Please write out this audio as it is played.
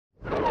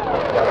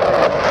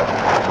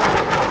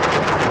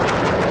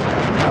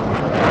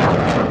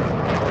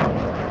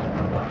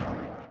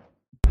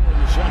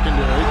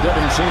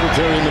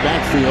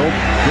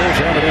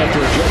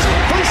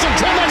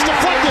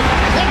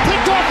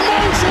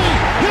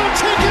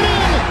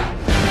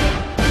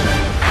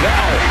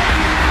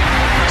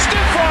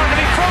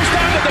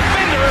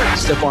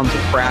stiff arms the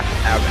crap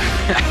out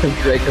of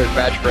Dre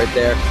Kirkpatrick right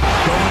there.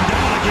 Going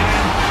down again.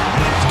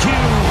 That's Q.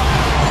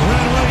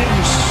 Red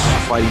Williams.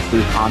 Fighting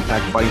through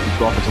contact, fighting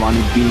through offensive line,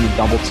 being a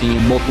double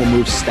team, multiple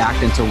moves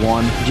stacked into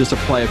one, just a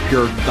play of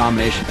pure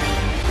domination.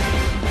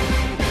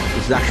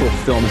 This is actual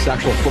film, this is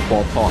actual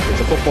football talk.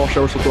 It's a football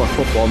show, we're supposed to talk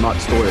football, not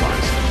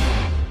storylines.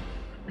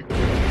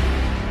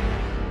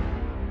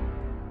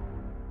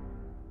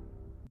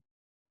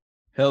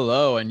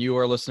 Hello, and you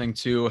are listening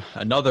to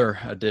another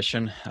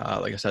edition.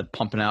 Like I said,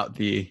 pumping out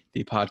the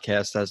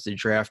podcast as the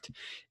draft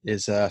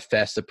is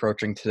fast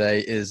approaching. Today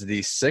is the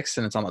 6th,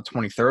 and it's on the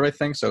 23rd, I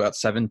think, so about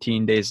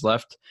 17 days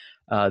left.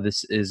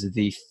 This is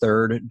the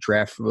third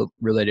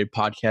draft-related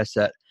podcast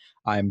that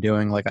I'm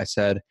doing. Like I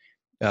said,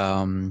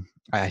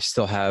 I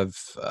still have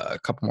a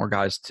couple more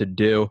guys to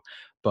do,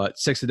 but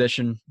 6th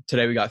edition.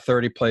 Today we got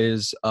 30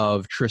 plays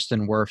of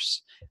Tristan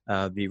Wirfs,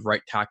 the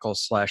right tackle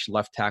 /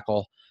 left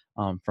tackle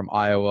from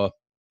Iowa.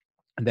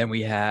 And then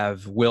we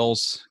have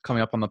Wills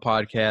coming up on the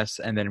podcast,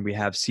 and then we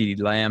have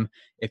CeeDee Lamb.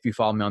 If you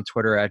follow me on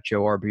Twitter at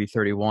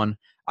JoeRB31,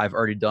 I've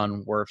already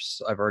done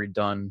Wirfs. I've already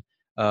done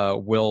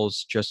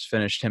Wills. Just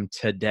finished him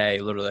today,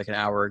 literally like an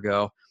hour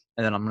ago.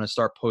 And then I'm going to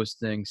start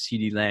posting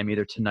CeeDee Lamb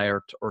either tonight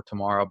or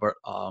tomorrow, but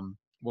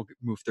we'll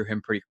move through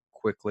him pretty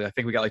quickly. I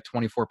think we got like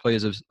 24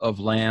 plays of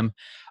Lamb,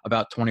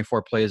 about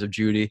 24 plays of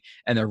Judy,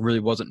 and there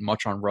really wasn't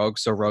much on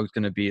Ruggs, so Ruggs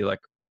going to be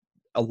like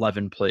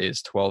 11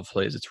 plays, 12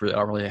 plays. I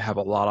don't really have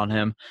a lot on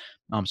him.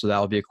 So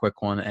that'll be a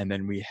quick one. And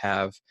then we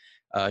have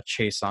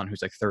Chase on,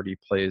 who's like 30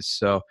 plays.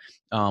 So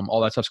all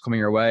that stuff's coming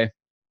your way.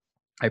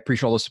 I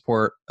appreciate all the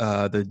support.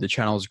 The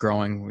channel is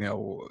growing. You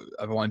know,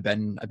 I've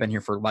been here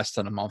for less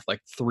than a month,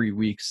 like 3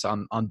 weeks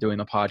on doing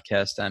the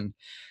podcast, and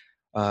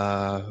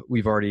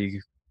we've already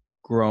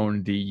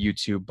grown the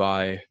YouTube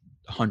by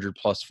 100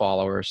 plus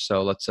followers.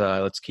 So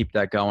let's keep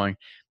that going.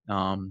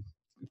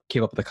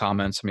 Keep up with the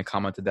comments. Somebody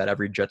commented that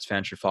every Jets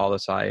fan should follow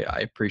us. I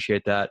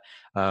appreciate that.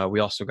 We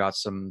also got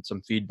some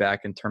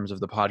feedback in terms of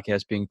the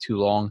podcast being too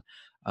long.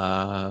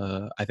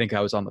 I think I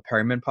was on the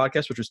Perryman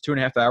podcast, which was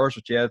 2.5 hours,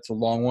 which, yeah, it's a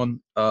long one.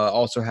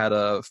 Also had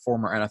a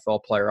former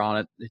NFL player on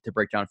it to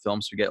break down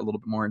film, so we get a little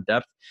bit more in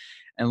depth.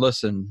 And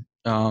listen,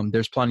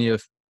 there's plenty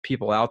of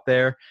people out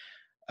there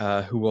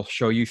who will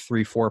show you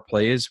 3-4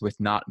 plays with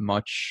not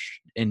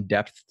much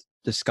in-depth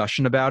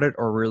discussion about it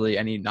or really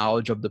any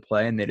knowledge of the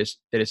play, and they just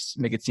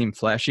make it seem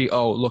flashy.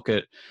 Oh, look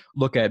at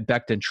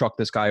Becton truck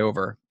this guy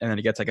over, and then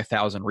he gets like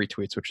 1,000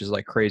 retweets, which is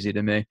like crazy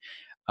to me.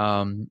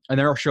 And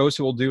there are shows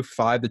who will do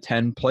 5 to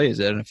 10 plays,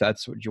 and if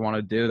that's what you want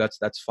to do,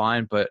 that's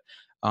fine. But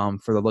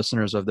for the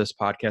listeners of this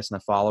podcast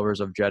and the followers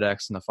of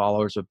JetX and the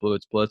followers of Blue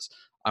It's Blitz,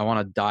 I want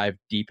to dive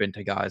deep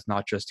into guys,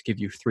 not just give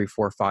you 3,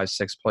 4, 5,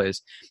 6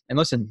 plays. And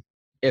listen,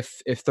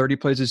 if 30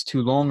 plays is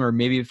too long, or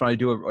maybe if I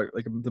do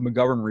like the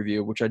McGovern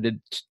review, which I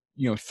did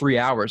 3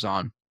 hours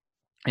on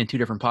in 2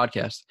 different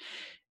podcasts,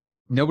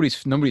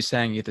 nobody's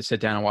saying you have to sit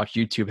down and watch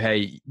YouTube.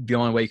 Hey, the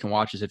only way you can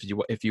watch is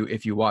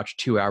if you watch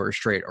 2 hours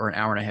straight or an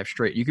hour and a half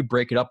straight. You could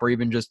break it up or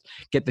even just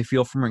get the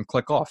feel from it and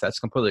click off. That's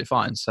completely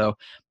fine. So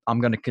I'm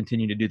going to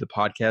continue to do the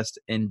podcast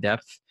in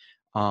depth.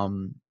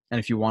 And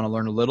if you want to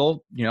learn a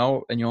little, and you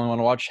only want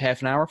to watch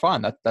half an hour,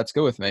 fine. That's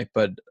good with me.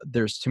 But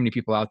there's too many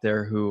people out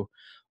there who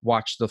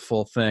watch the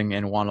full thing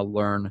and want to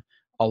learn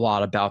a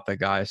lot about the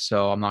guy.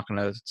 So I'm not going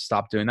to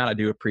stop doing that. I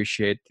do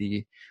appreciate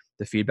the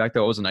feedback,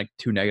 though. It wasn't like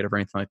too negative or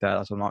anything like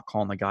that. So I'm not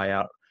calling the guy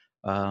out.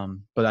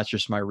 But that's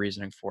just my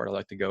reasoning for it. I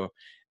like to go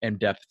in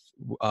depth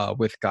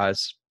with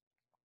guys.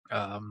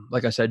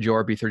 Like I said,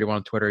 JoeRB31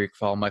 on Twitter. You can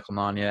follow Michael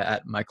Nania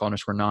at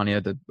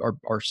Michael_Nania,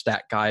 our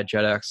stat guy at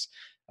JetX.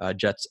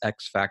 Jets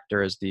X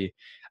Factor is the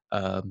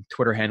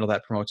Twitter handle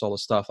that promotes all the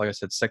stuff. Like I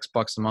said,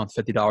 $6 a month,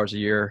 $50 a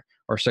year,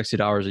 or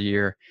 $60 a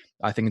year.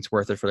 I think it's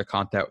worth it for the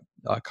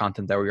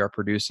content that we are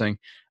producing.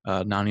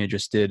 Nania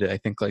just did, I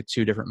think, like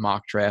 2 different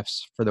mock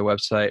drafts for the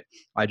website.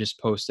 I just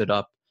posted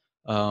up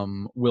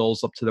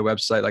Wills up to the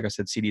website. Like I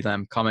said, CeeDee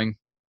Lamb coming.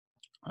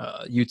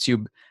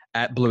 YouTube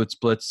at Blue It's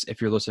Blitz. If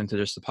you're listening to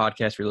just the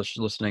podcast, if you're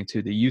listening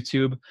to the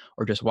YouTube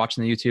or just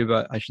watching the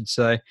YouTube, I should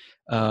say,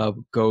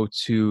 go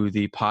to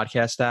the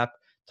podcast app.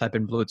 Type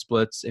in Blue It's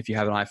Blitz. If you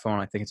have an iPhone,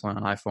 I think it's on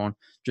an iPhone.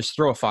 Just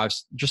throw a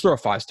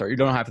 5-star. You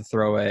don't have to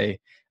throw a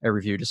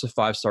review. Just a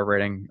 5-star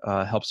rating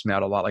helps me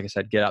out a lot. Like I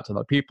said, get out to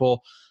other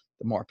people.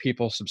 The more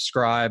people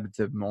subscribe,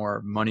 the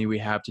more money we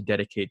have to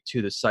dedicate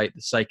to the site.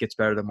 The site gets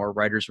better. The more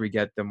writers we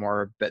get,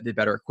 the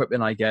better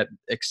equipment I get,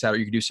 etc.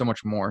 You can do so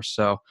much more.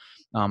 So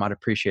I'd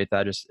appreciate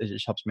that. It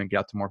just helps me get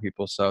out to more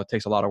people. So it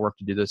takes a lot of work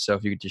to do this. So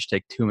if you could just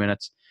take 2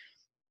 minutes,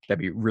 that'd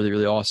be really,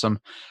 really awesome.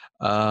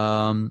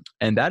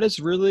 And that is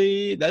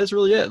really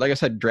it. Like I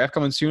said, draft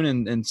coming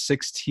soon in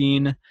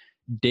 16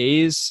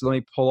 days. Let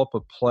me pull up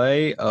a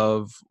play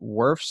of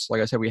Wirfs.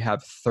 Like I said, we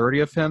have 30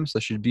 of him. So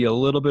it should be a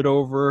little bit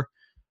over.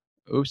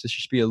 This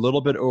should be a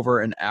little bit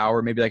over an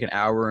hour, maybe like an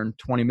hour and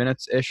 20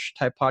 minutes-ish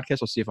type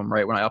podcast. We'll see if I'm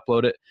right when I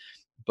upload it.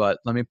 But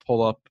let me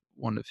pull up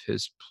one of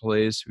his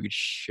plays so we could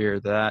share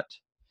that.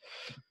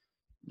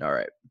 All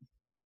right.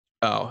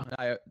 Oh,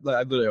 I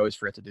literally always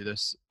forget to do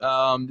this.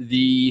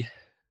 The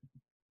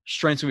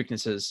strengths and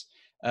weaknesses.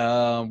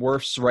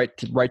 Worf's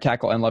right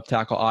tackle and left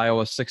tackle.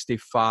 Iowa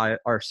 65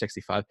 or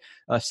 65,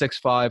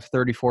 6'5",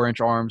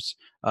 34-inch arms,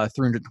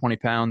 320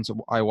 pounds.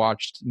 I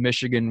watched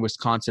Michigan,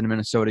 Wisconsin,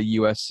 Minnesota,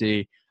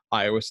 USC,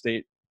 Iowa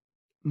State,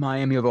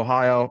 Miami of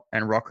Ohio,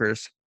 and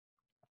Rutgers.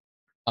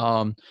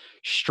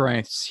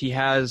 Strengths. He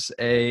has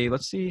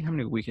let's see how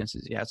many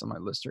weaknesses he has on my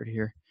list right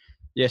here.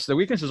 Yes, the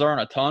weaknesses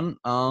aren't a ton.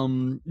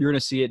 You're going to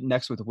see it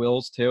next with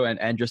Wills too,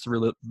 and just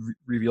to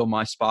reveal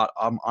my spot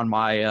on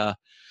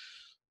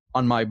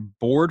my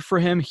board for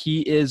him,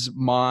 he is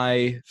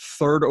my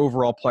third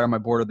overall player on my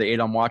board of the 8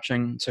 I'm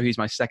watching, so he's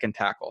my second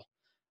tackle.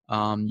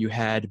 You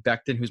had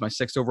Becton, who's my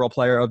 6th overall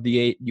player of the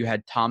 8. You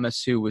had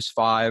Thomas, who was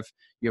 5.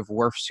 You have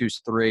Wirfs,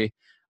 who's 3.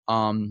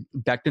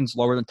 Becton's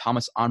lower than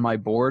Thomas on my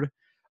board,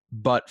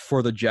 but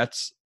for the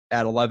Jets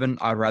at 11,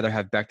 I'd rather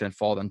have Becton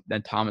fall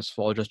than Thomas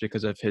fall, just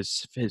because of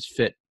his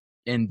fit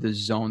in the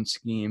zone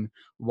scheme,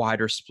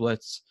 wider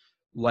splits,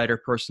 lighter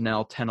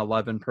personnel,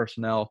 10-11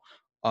 personnel.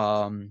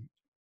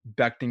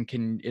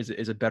 Becton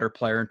is a better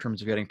player in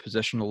terms of getting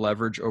positional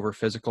leverage over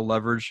physical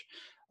leverage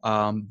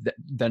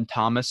than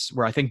Thomas,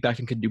 where I think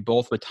Becton could do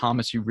both, but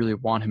Thomas, you really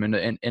want him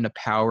in a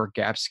power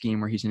gap scheme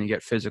where he's going to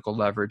get physical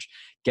leverage,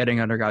 getting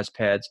under guys'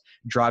 pads,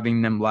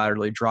 driving them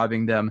laterally,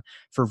 driving them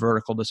for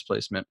vertical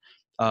displacement,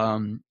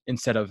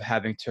 instead of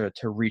having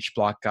to reach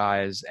block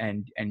guys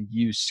and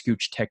use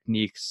scooch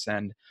techniques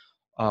and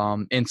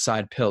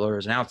inside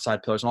pillars and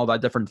outside pillars and all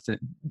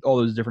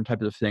those different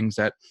types of things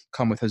that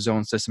come with a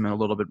zone system and a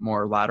little bit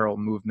more lateral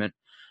movement.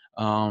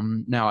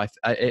 Now,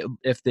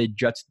 if the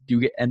Jets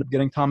do end up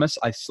getting Thomas,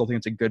 I still think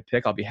it's a good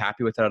pick. I'll be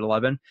happy with that at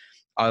 11.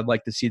 I'd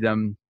like to see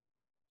them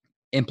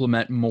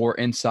implement more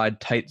inside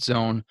tight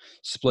zone,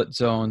 split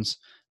zones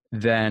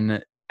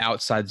than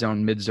outside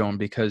zone, mid zone,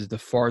 because the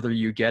farther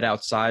you get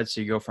outside,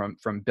 so you go from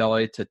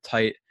belly to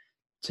tight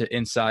to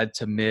inside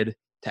to mid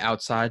to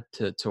outside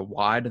to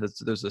wide.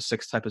 Those are the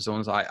 6 type of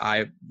zones. Those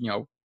are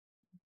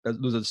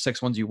the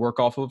 6 ones you work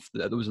off of.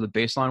 Those are the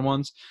baseline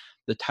ones.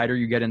 The tighter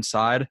you get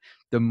inside,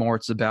 the more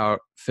it's about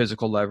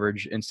physical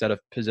leverage instead of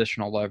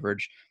positional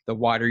leverage. The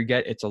wider you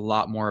get, it's a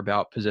lot more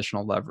about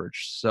positional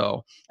leverage.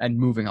 So, and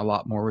moving a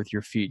lot more with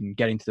your feet and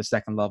getting to the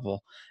second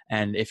level.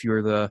 And if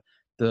you're the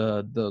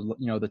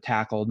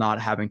tackle, not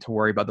having to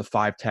worry about the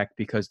 5 tech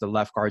because the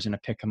left guard's going to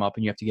pick him up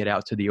and you have to get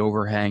out to the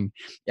overhang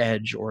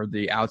edge or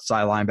the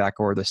outside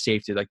linebacker or the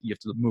safety. Like, you have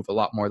to move a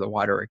lot more the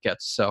wider it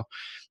gets. So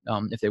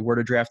if they were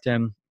to draft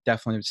him,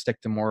 definitely stick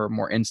to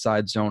more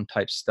inside zone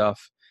type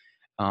stuff.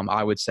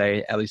 I would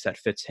say at least that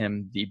fits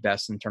him the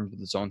best in terms of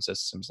the zone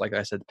systems. Like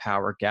I said,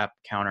 power, gap,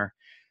 counter,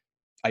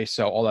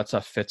 ISO, all that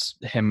stuff fits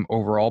him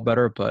overall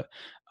better. But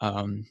I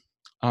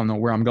don't know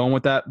where I'm going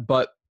with that.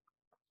 But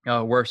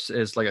Wirfs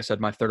is, like I said,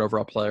 my third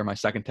overall player, my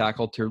second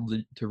tackle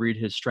to read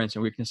his strengths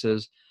and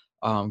weaknesses.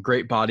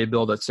 Great body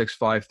build at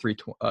 6'5",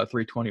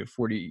 320,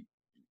 40,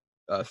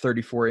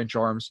 34-inch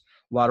arms.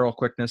 Lateral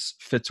quickness,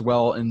 fits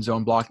well in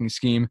zone blocking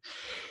scheme.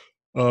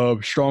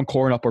 Strong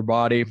core and upper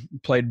body.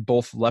 Played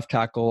both left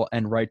tackle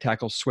and right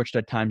tackle. Switched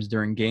at times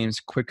during games.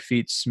 Quick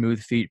feet,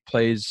 smooth feet.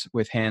 Plays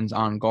with hands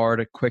on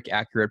guard. Quick,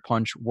 accurate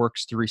punch.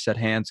 Works to reset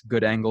hands.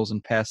 Good angles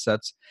and pass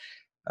sets.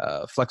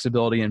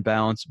 Flexibility and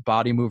balance.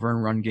 Body mover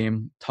and run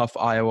game. Tough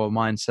Iowa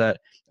mindset.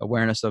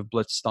 Awareness of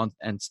blitzes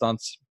and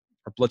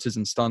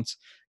stunts.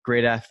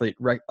 Great athlete.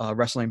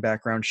 Wrestling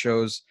background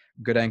shows.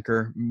 Good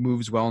anchor.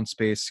 Moves well in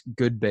space.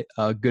 Good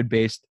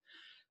base.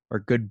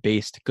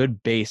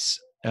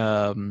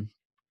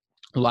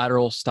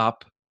 Lateral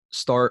start,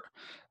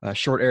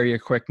 short area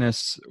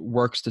quickness,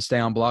 works to stay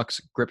on blocks,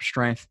 grip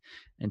strength.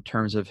 In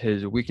terms of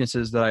his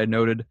weaknesses that I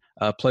noted,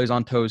 plays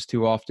on toes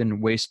too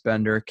often, waist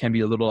bender, can be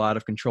a little out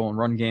of control in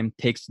run game,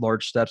 takes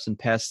large steps and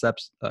pass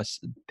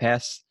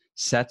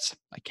sets.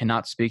 I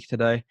cannot speak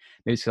today.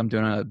 Maybe it's because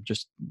I'm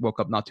just woke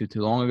up not too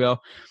long ago.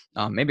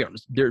 Maybe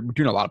they're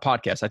doing a lot of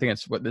podcasts. I think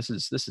it's this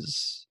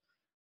is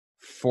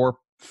 4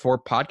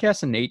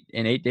 podcasts in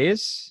 8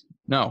 days.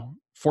 No,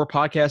 4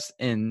 podcasts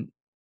in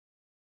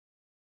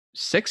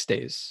 6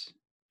 days.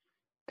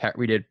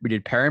 We did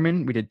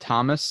Perriman, we did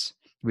Thomas,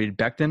 we did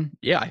Becton.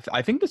 Yeah,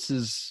 I think this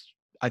is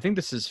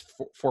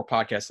 4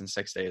 podcasts in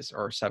 6 days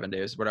or 7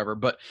 days, whatever.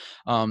 But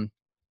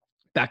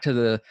back to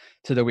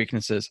the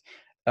weaknesses.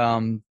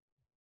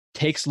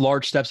 Takes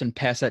large steps and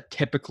pass at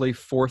typically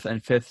 4th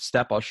and 5th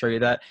step. I'll show you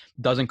that.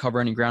 Doesn't cover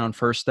any ground on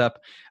first step.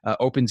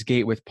 Opens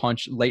gate with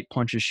punch. Late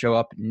punches show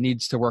up.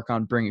 Needs to work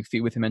on bringing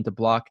feet with him into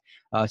block.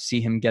 See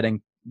him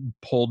getting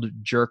pulled,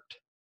 jerked.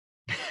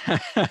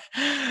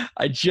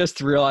 I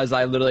just realized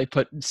I literally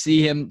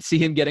see him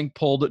getting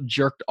pulled,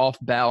 jerked off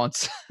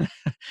balance.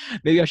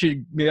 maybe I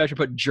should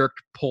put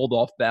jerked, pulled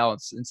off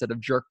balance instead of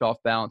jerked off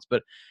balance.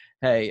 But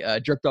hey,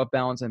 jerked off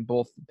balance in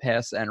both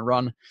pass and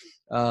run.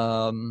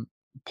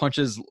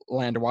 Punches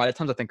land wide at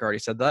times. I think I already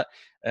said that.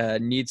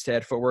 Needs to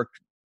add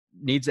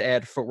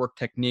footwork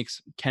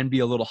techniques. Can be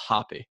a little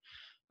hoppy.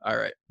 All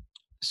right,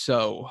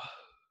 so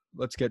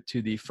let's get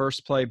to the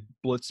first play,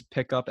 blitz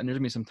pickup. And there's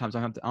going to be some times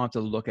I don't have to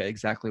look at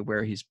exactly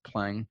where he's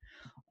playing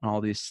on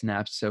all these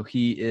snaps. So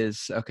he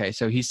is okay.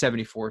 So he's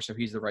 74. So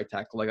he's the right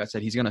tackle. Like I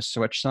said, he's going to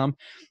switch some.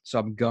 So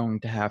I'm going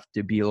to have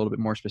to be a little bit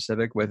more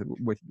specific with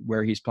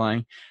where he's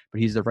playing.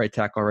 But he's the right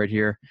tackle right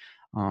here,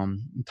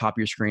 top of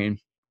your screen.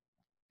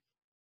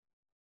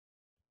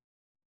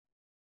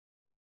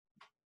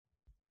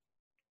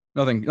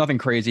 Nothing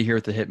crazy here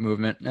with the hip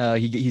movement.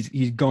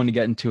 He's going to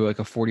get into like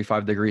a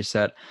 45-degree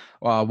set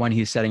when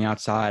he's setting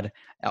outside.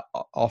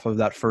 Off of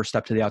that first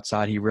step to the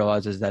outside, he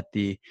realizes that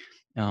they're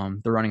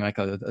running like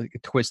a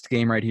twist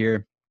game right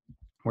here,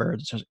 where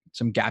it's just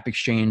some gap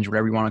exchange,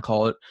 whatever you want to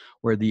call it,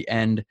 where the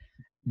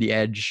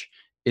edge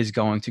is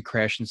going to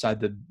crash inside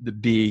the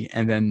B,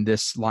 and then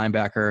this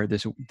linebacker,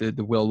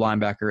 the will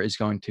linebacker, is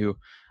going to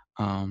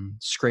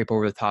scrape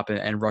over the top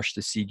and rush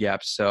the C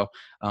gap. So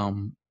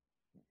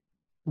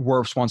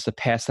Wirfs wants to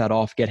pass that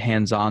off, get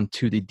hands on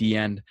to the D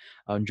end,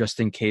 just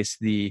in case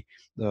the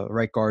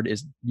right guard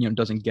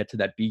doesn't get to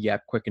that B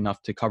gap quick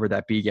enough to cover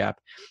that B gap.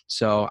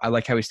 So I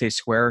like how he stays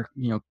square,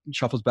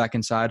 shuffles back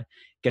inside,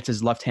 gets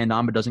his left hand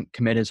on, but doesn't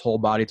commit his whole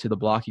body to the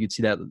block. You can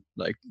see that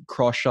like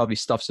cross shove. He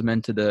stuffs him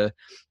into the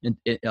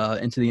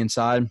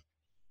inside.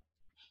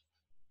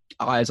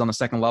 Eyes on the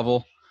second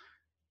level.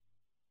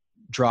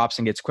 Drops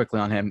and gets quickly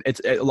on him.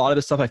 It's a lot of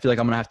this stuff I feel like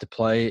I'm gonna have to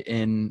play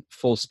in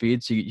full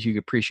speed so you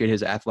appreciate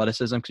his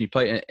athleticism, because you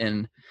play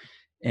in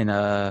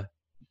a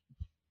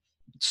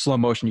slow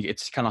motion,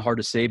 it's kind of hard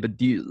to say. But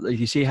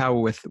you see how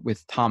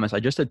with Thomas, I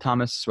just did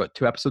Thomas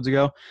 2 episodes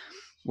ago,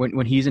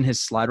 when he's in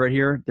his slide right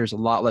here, there's a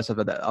lot less of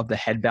the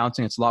head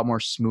bouncing. It's a lot more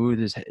smooth,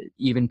 his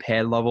even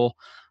pad level.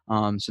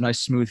 So nice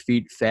smooth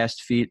feet,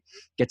 fast feet,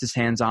 gets his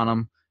hands on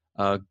him.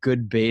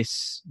 Good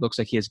base, looks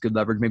like he has good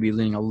leverage, maybe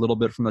leaning a little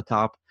bit from the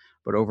top.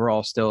 But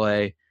overall, still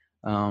a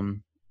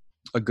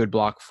good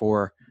block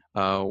for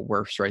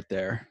Wirfs right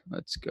there.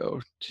 Let's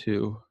go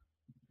to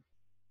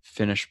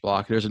finish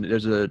block. There's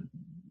gonna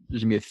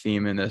be a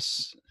theme in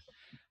this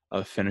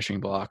of finishing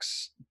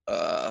blocks.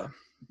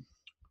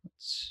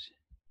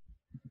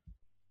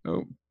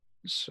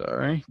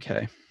 Sorry.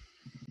 Okay.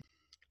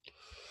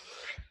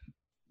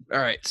 All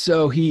right.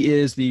 So he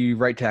is the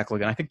right tackle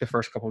again. I think the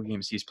first couple of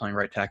games he's playing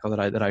right tackle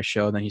that I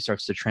show. Then he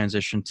starts to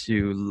transition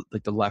to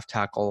like the left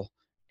tackle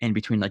in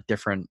between like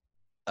different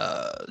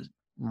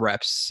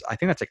reps. I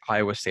think that's like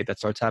Iowa State that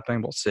starts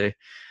happening. We'll see.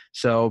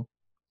 So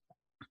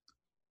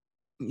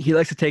he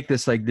likes to take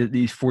this like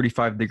these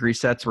 45-degree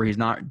sets where he's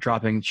not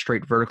dropping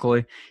straight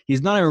vertically.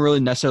 He's not even really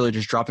necessarily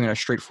just dropping at a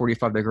straight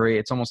 45-degree.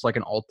 It's almost like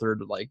an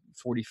altered like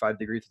 45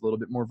 degrees, a little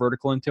bit more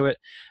vertical into it.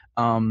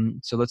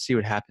 So let's see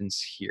what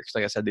happens here. Because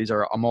like I said,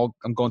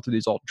 I'm going through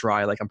these all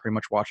dry. Like I'm pretty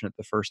much watching it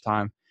the first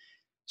time.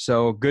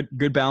 So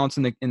good balance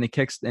in the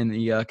kicks in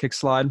the kick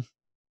slide.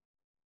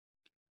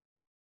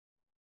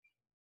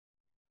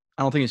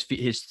 I don't think his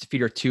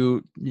feet are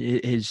too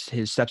his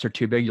steps are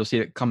too big. You'll see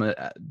it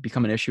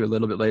become an issue a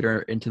little bit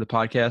later into the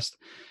podcast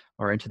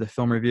or into the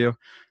film review.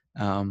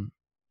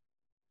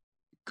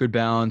 Good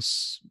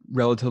balance,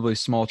 relatively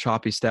small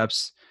choppy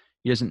steps.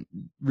 He doesn't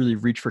really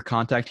reach for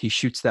contact. He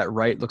shoots that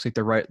right. Looks like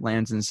the right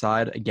lands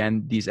inside.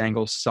 Again, these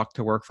angles suck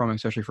to work from,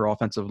 especially for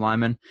offensive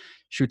linemen.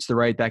 Shoots the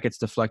right, that gets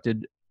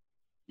deflected.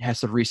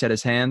 Has to reset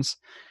his hands.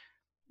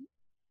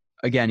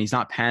 Again, he's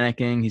not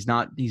panicking. He's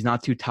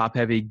not too top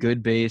heavy.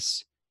 Good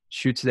base.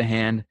 Shoots the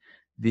hand.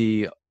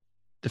 The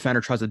defender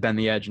tries to bend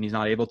the edge, and he's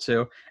not able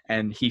to.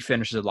 And he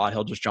finishes a lot.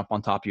 He'll just jump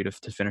on top of you to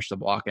finish the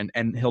block,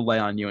 and he'll lay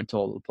on you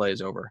until the play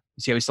is over.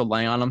 You see how he's still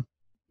laying on him?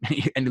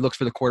 And he looks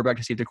for the quarterback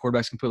to see if the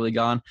quarterback's completely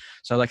gone.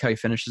 So I like how he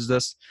finishes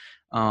this.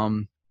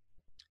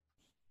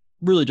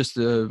 Really just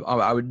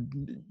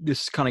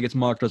this kind of gets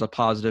marked as a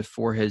positive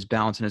for his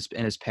balance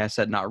and his pass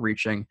set not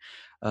reaching.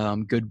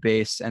 Good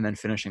base, and then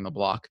finishing the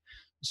block.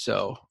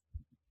 So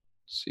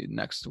let's see the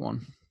next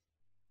one.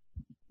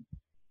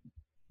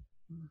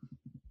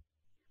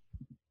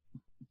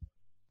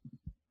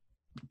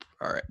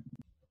 All right.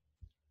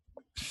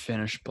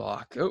 Finish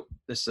block. Oh,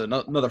 this is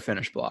another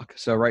finish block.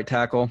 So right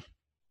tackle.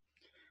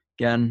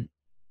 Again,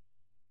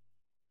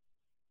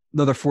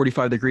 another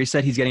 45-degree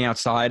set. He's getting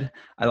outside.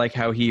 I like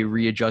how he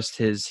readjusts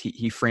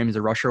he frames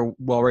the rusher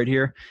well right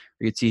here.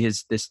 You can see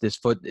this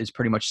foot is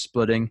pretty much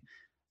splitting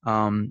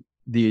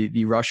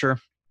the rusher.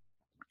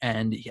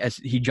 And as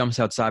he jumps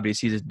outside, but he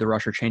sees the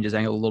rusher change his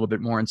angle a little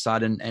bit more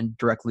inside and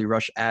directly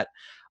rush at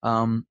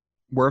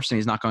Wirfs, and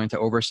he's not going to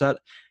overset.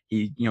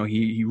 He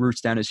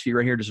roots down his feet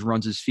right here, just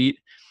runs his feet.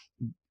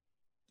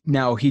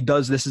 Now he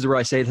does. This is where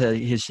I say that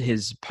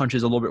his punch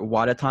is a little bit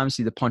wide at times.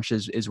 See, the punch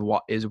is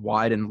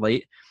wide and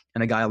late,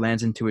 and the guy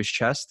lands into his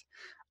chest.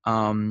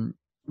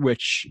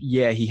 Which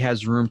he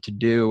has room to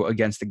do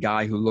against a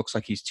guy who looks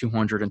like he's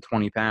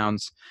 220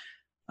 pounds,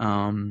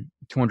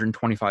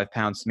 225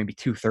 pounds, maybe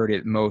 230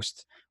 at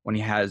most, when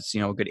he has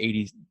a good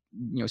 80,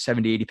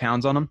 70, 80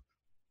 pounds on him.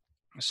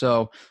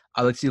 So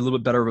I like to see a little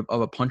bit better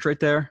of a punch right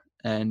there,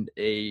 and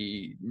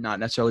not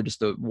necessarily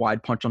just a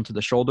wide punch onto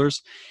the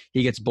shoulders.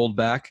 He gets bowled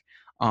back.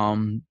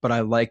 But I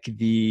like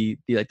the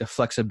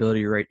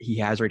flexibility he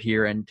has right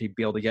here, and to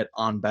be able to get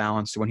on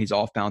balance when he's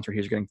off balance, or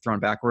he's getting thrown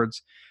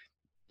backwards,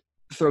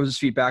 throws his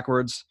feet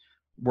backwards,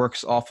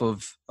 works off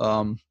of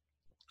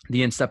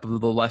the instep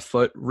of the left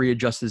foot,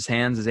 readjusts his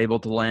hands, is able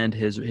to land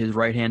his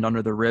right hand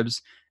under the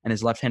ribs, and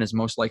his left hand is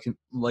most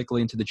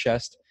likely into the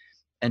chest,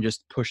 and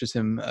just pushes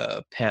him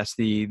past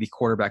the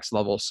quarterback's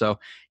level. So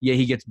yeah,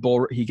 he gets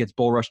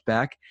bull rushed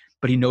back,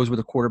 but he knows where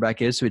the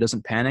quarterback is, so he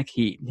doesn't panic.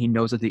 He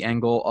knows that the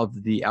angle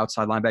of the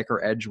outside linebacker,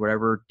 edge,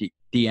 whatever,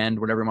 D end,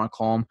 whatever you want to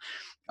call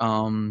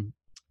him,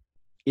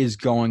 is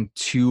going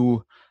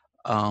too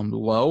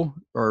low,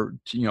 or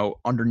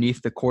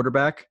underneath the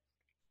quarterback.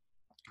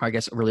 I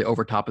guess really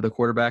over top of the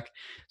quarterback.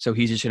 So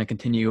he's just going to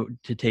continue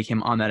to take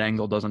him on that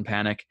angle, doesn't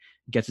panic,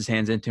 gets his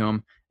hands into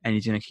him, and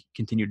he's going to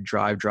continue to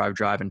drive,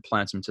 and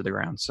plants him to the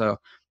ground. So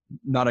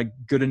not a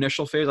good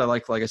initial phase. I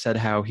like I said,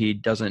 how he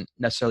doesn't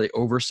necessarily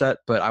overset,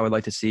 but I would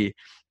like to see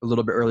a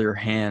little bit earlier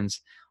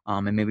hands,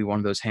 and maybe one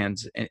of those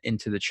hands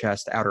into the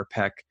chest, outer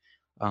pec,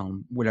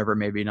 whatever,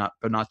 maybe not,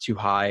 but not too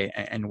high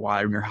and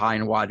wide. When you're high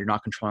and wide, you're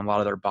not controlling a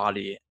lot of their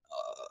body,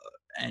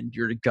 and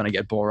you're going to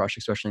get bull rush,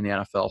 especially in the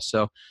NFL.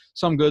 So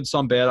some good,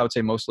 some bad. I would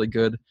say mostly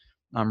good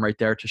right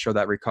there to show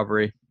that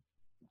recovery.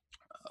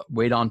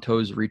 Weight on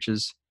toes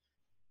reaches.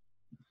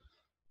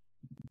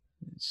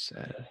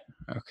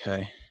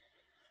 Okay.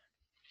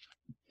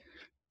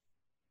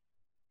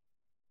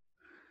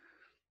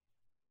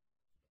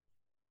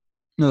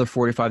 Another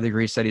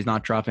 45-degree set. He's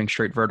not dropping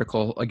straight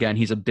vertical. Again,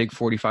 he's a big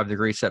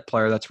 45-degree set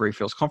player. That's where he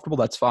feels comfortable.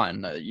 That's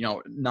fine.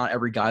 Not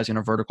every guy's in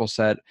a vertical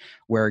set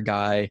where a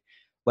guy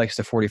likes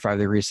the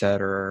 45-degree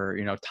set, or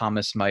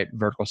Thomas might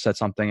vertical set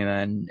something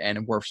and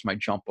Wirfs might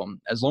jump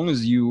him. As long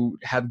as you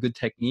have good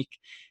technique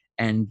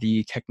and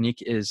the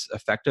technique is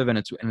effective and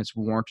it's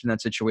warranted in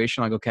that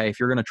situation, like, okay, if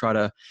you're gonna try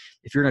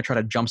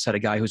to jump set a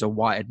guy who's a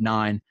wide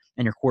 9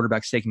 and your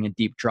quarterback's taking a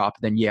deep drop,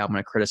 then yeah, I'm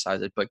gonna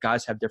criticize it. But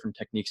guys have different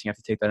techniques. You have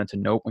to take that into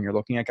note when you're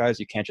looking at guys.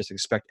 You can't just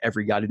expect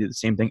every guy to do the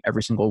same thing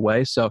every single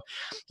way. So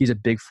he's a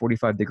big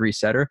 45-degree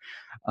setter,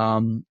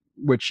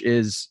 which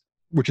is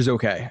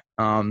okay.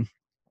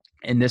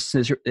 In this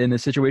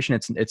situation,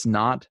 it's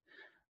not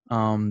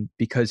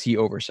because he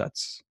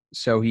oversets.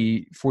 So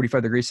he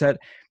 45-degree set.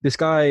 This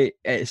guy.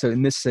 So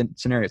in this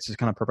scenario, it's just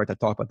kind of perfect to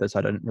talk about this.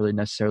 I didn't really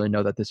necessarily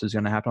know that this was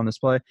going to happen on this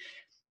play.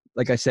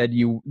 Like I said,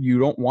 you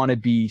don't want to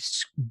be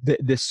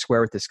this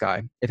square with this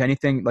guy. If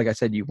anything, like I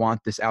said, you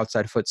want this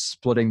outside foot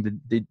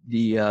splitting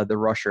the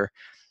rusher.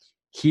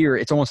 Here,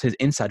 it's almost his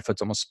inside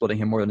foot's almost splitting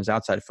him more than his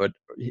outside foot.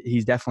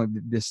 He's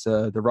definitely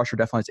the rusher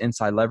definitely has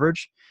inside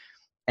leverage,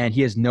 and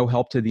he has no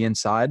help to the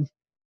inside.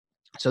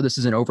 So this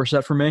is an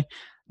overset for me.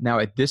 Now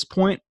at this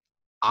point,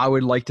 I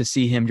would like to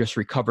see him just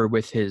recover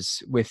with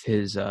his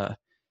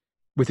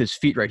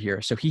feet right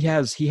here. So he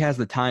has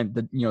the time,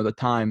 the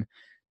time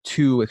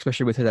to,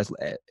 especially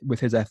with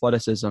his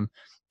athleticism,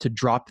 to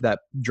drop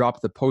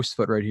the post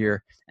foot right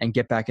here and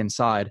get back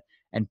inside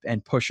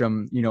and push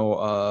him,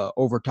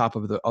 over top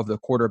of the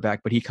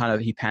quarterback. But he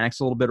panics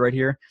a little bit right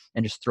here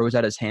and just throws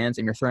out his hands.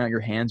 And you're throwing out your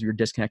hands, you're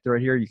disconnected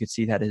right here. You can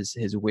see that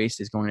his waist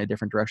is going in a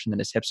different direction than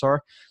his hips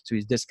are. So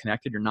he's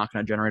disconnected. You're not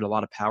going to generate a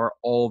lot of power.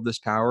 All of this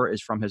power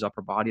is from his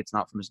upper body. It's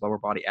not from his lower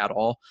body at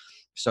all.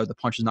 So the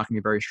punch is not going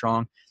to be very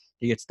strong.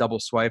 He gets double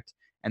swiped,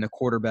 and the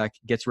quarterback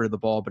gets rid of the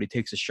ball, but he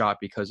takes a shot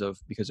because of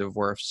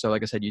Wirfs. So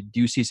like I said, you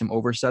do see some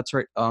oversets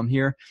right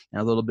here,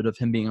 and a little bit of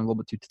him being a little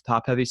bit too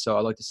top heavy. So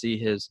I like to see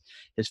his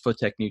foot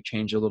technique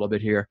change a little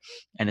bit here,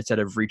 and instead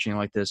of reaching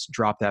like this,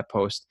 drop that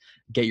post,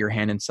 get your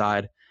hand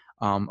inside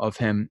of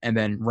him, and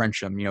then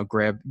wrench him.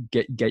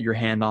 Get your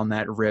hand on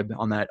that rib,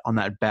 on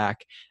that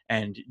back,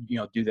 and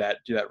do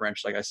that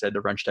wrench. Like I said,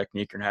 the wrench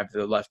technique. You're gonna have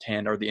the left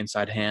hand or the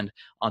inside hand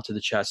onto the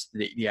chest,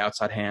 the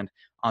outside hand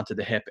onto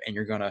the hip, and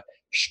you're gonna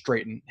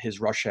straighten his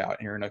rush out,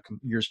 and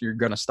you're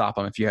gonna stop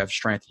him if you have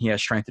strength. He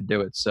has strength to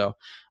do it. So,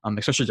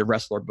 especially as a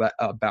wrestler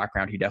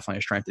background, he definitely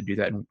has strength to do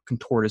that and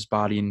contort his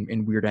body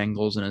in weird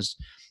angles, and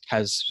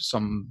has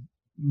some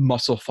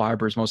muscle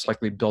fibers most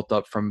likely built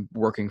up from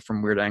working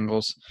from weird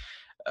angles.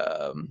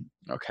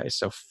 Okay,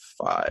 so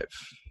 5.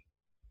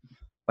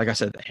 Like I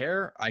said, the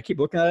hair, I keep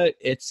looking at it.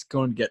 It's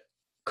going to get.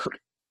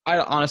 I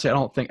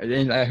don't think.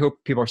 And I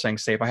hope people are saying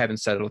safe. I haven't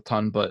said it a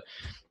ton, but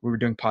we were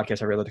doing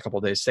podcasts every other couple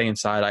of days. Stay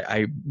inside.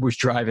 I was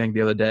driving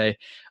the other day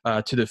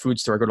to the food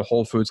store. I go to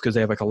Whole Foods because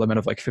they have like a limit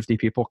of like 50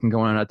 people can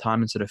go in at a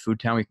time. Instead of Food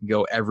Town, we can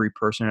go every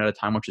person at a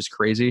time, which is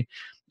crazy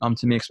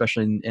to me,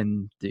 especially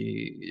in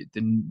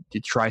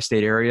the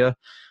tri-state area.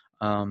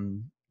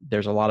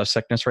 There's a lot of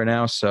sickness right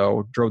now,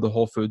 so drove to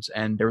Whole Foods,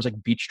 and there was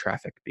like beach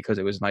traffic because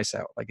it was nice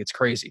out. Like, it's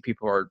crazy.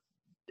 People are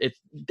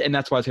and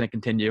that's why it's going to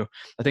continue.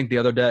 I think the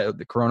other day,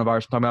 the coronavirus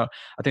I'm talking about,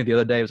 I think the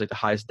other day was like the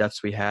highest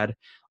deaths we had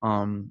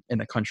in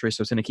the country.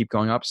 So it's going to keep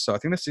going up. So I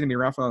think this is going to be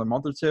around for another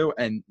month or two.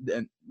 And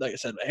like I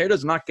said, the hair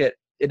does not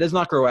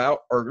grow out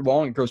or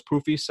long. It grows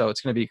poofy. So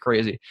it's going to be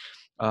crazy.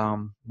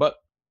 But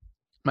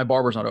my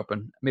barber's not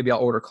open. Maybe I'll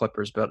order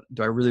clippers, but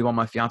do I really want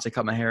my fiance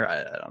cut my hair?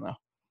 I don't know.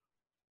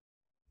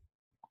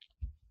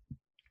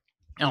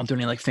 I don't do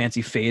any like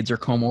fancy fades or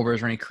comb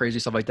overs or any crazy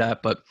stuff like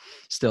that, but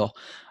still.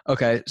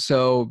 Okay.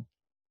 So,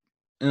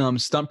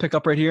 stunt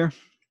pickup right here.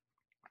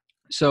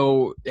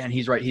 So, and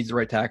he's right. He's the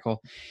right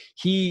tackle.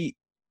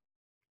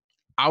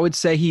 I would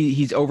say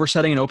he's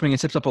oversetting and opening and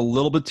steps up a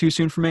little bit too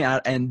soon for me.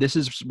 And this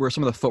is where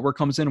some of the footwork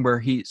comes in, where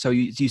you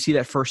see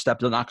that first step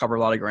does not cover a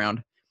lot of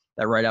ground,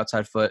 that right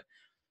outside foot.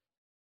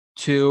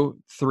 2,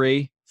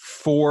 3,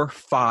 4,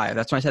 5.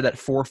 That's when I said that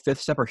 4th, 5th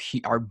step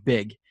are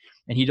big.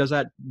 And he does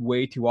that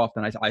way too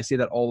often. I see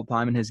that all the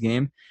time in his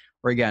game,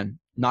 where again,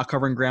 not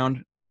covering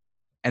ground,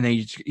 and then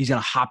he's going to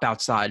hop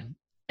outside.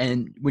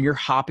 And when you're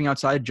hopping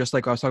outside, just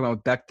like I was talking about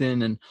with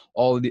Becton and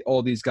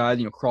all these guys,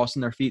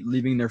 crossing their feet,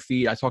 leaving their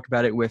feet. I talked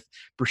about it with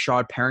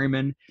Brashad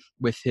Perryman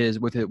with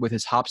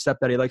his hop step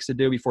that he likes to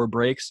do before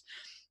breaks.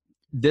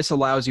 This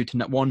allows you to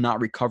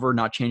not recover,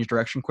 not change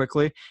direction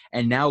quickly.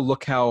 And now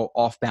look how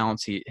off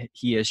balance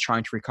he is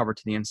trying to recover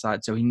to the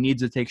inside. So he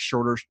needs to take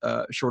shorter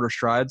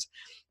strides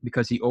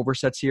because he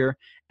oversets here,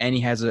 and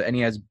he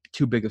has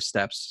too big of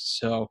steps.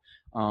 So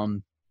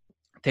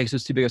takes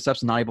those too big of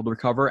steps, not able to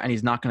recover, and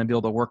he's not going to be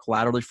able to work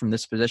laterally from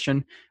this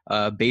position.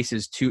 Base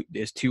is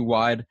too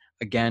wide.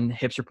 Again,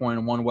 hips are pointing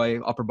in one way,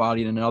 upper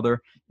body in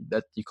another.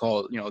 That you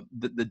call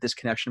the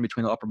disconnection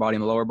between the upper body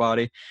and the lower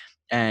body.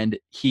 And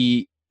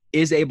he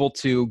is able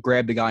to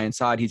grab the guy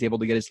inside. He's able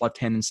to get his left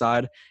hand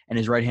inside and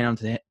his right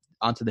hand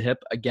onto the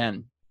hip.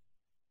 Again,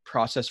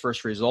 process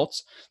first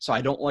results. So I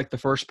don't like the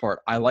first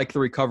part. I like the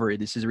recovery.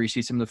 This is where you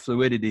see some of the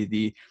fluidity,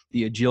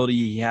 the agility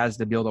he has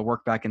to be able to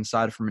work back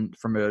inside from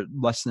a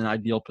less than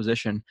ideal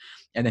position.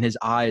 And then his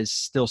eyes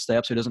still stay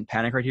up so he doesn't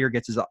panic right here,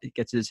 gets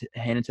his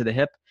hand into the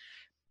hip,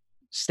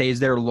 stays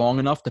there long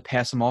enough to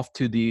pass him off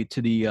to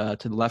the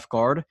left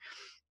guard.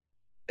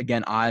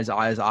 Again, eyes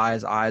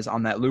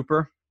on that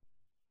looper.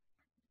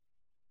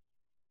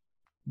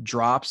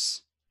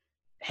 Drops,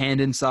 hand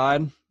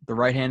inside, the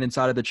right hand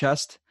inside of the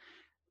chest.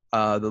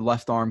 The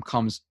left arm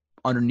comes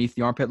underneath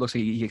the armpit. Looks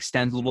like he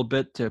extends a little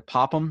bit to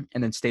pop him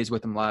and then stays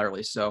with him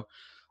laterally. So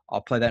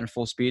I'll play that in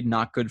full speed.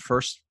 Not good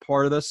first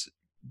part of this.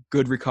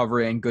 Good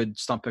recovery and good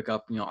stump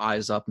pickup,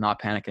 eyes up,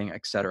 not panicking,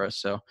 etc.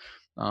 So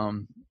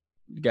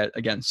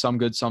again, some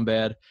good, some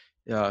bad.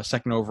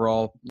 Second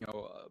overall,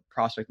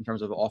 prospect in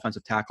terms of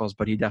offensive tackles,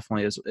 but he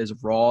definitely is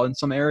raw in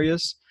some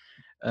areas.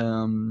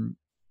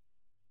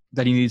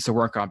 That he needs to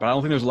work on. But I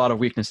don't think there's a lot of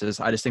weaknesses.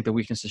 I just think the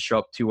weaknesses show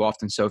up too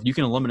often. So if you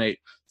can eliminate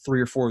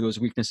 3 or 4 of those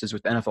weaknesses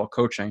with NFL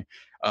coaching,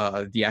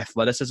 the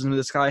athleticism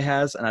this guy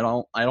has, and I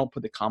don't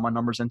put the combine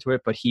numbers into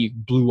it, but he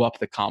blew up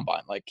the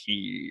combine. Like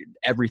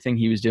everything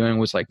he was doing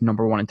was like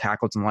number 1 in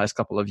tackles in the last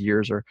couple of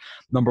years, or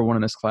number 1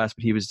 in this class,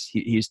 but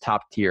he's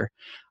top tier.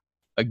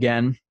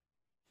 Again,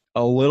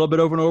 a little bit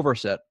of an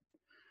overset.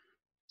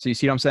 So you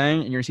see what I'm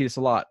saying? And you're gonna see this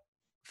a lot.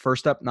 First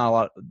step,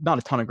 not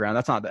a ton of ground.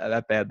 That's not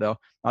that bad though.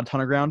 Not a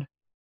ton of ground.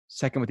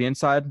 Second with the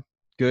inside,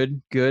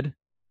 good.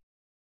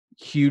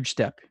 Huge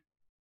step,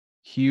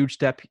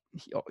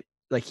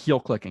 like heel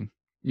clicking.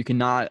 You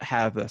cannot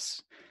have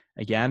this.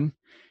 Again,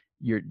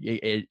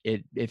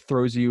 it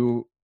throws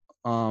you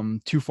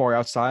too far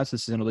outside. So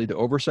this is going to lead to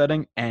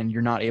oversetting, and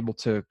you're not able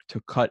to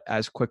cut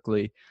as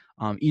quickly,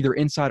 either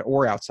inside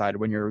or outside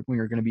when you're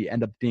going to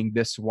end up being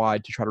this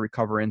wide to try to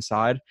recover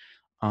inside.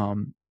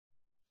 And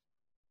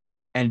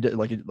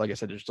like I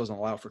said, it just doesn't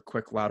allow for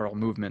quick lateral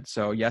movement.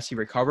 So yes, he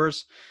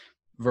recovers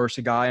versus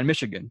a guy in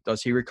Michigan.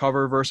 Does he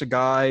recover versus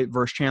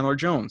Chandler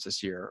Jones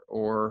this year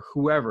or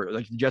whoever?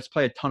 Like the Jets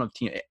play a ton of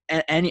team.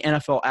 Any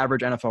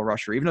average NFL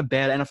rusher, even a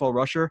bad NFL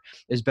rusher,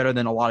 is better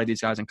than a lot of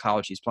these guys in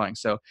college he's playing.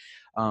 So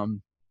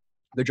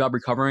good job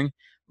recovering.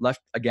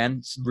 Left,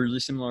 again, really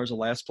similar as the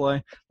last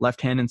play. Left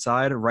hand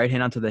inside, right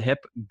hand onto the hip.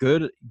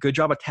 Good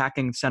job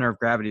attacking center of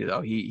gravity,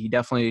 though. He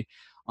definitely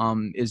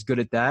is good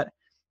at that.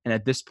 And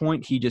at this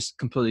point, he just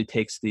completely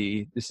takes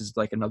this is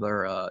like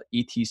another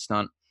ET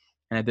stunt.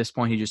 And at this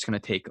point, he's just going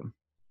to take him.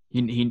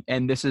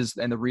 And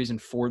the reason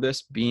for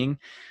this being,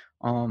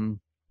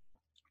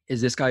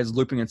 is this guy is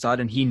looping inside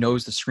and he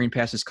knows the screen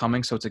pass is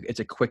coming, so it's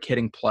a quick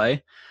hitting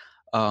play.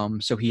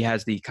 So he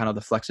has the kind of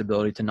the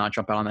flexibility to not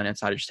jump out on that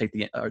inside, just take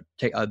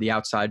the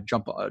outside,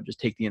 jump, just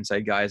take the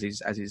inside guy as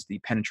he's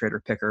the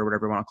penetrator picker,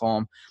 whatever you want to call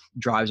him,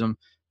 drives him,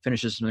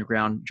 finishes him on the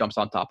ground, jumps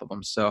on top of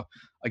him. So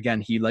again,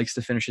 he likes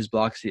to finish his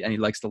blocks and he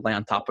likes to lay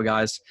on top of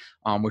guys,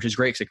 which is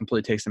great because it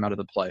completely takes them out of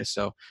the play.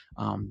 So.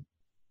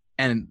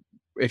 And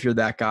if you're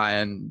that guy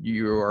and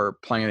you are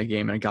playing a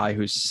game and a guy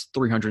who's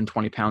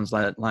 320 pounds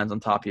lands on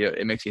top of you,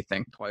 it makes you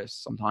think twice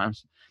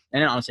sometimes.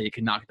 And honestly, it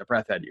can knock the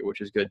breath out of you,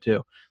 which is good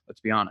too. Let's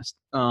be honest.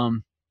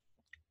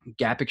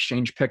 Gap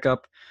exchange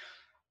pickup.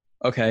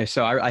 Okay,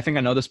 so I think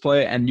I know this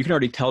play, and you can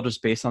already tell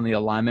just based on the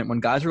alignment.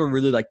 When guys are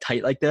really like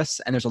tight like this,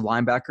 and there's a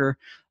linebacker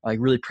like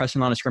really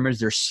pressing on a scrimmage,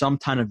 there's some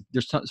type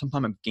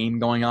of game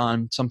going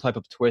on, some type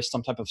of twist,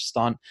 some type of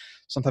stunt,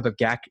 some type of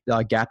gap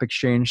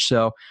exchange.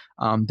 So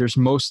there's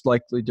most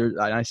likely,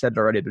 I said it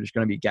already, there's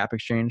going to be gap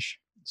exchange.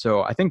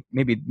 So I think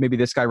maybe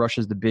this guy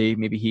rushes the B,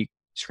 maybe he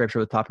scrapes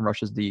over the top and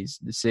rushes the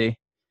C.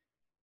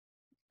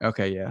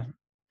 Okay, yeah.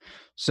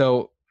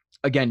 So.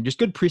 Again, just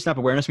good pre-snap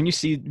awareness. When you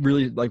see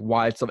really like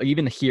wide stuff,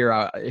 even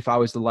here, if I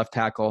was the left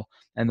tackle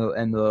and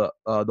the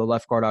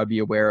left guard, I would be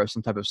aware of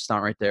some type of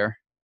stunt right there.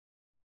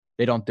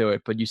 They don't do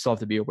it, but you still have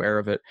to be aware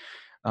of it.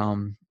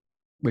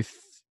 With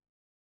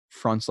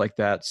fronts like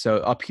that. So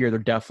up here,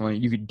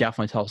 you could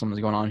definitely tell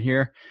something's going on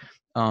here.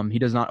 He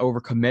does not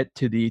overcommit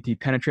to the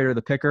penetrator,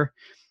 the picker.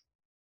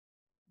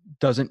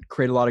 Doesn't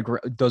create a lot of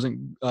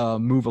doesn't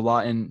move a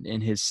lot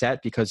in his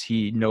set because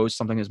he knows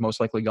something is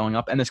most likely going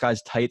up. And this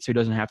guy's tight, so he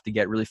doesn't have to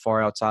get really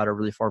far outside or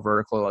really far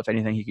vertical. If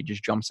anything, he could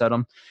just jump set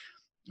him.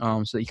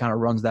 So he kind of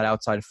runs that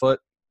outside foot,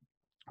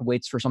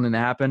 waits for something to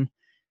happen,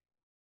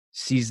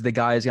 sees the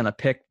guy is going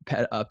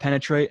to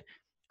penetrate,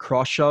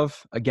 cross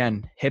shove,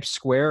 again, hips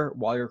square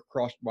while you're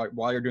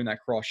doing that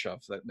cross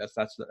shove. That's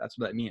what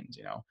that means,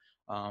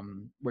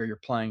 where you're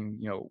playing,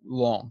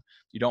 long.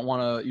 You don't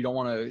want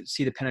to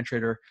see the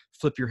penetrator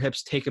flip your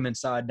hips, take them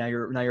inside. Now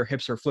your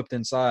hips are flipped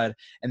inside,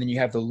 and then you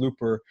have the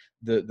looper,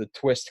 the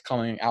twist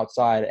coming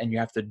outside, and you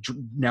have to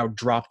now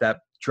drop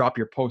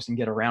your post and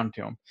get around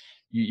to him.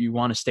 You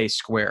want to stay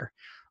square.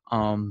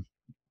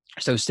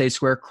 So stay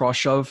square, cross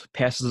shove,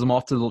 passes him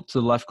off to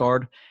the left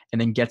guard,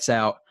 and then gets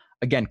out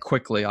again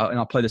quickly.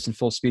 I'll play this in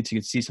full speed so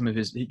you can see some of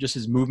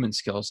his movement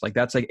skills. Like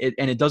that's like it,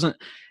 and it doesn't.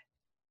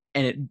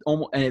 And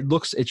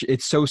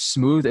it's so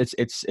smooth.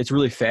 It's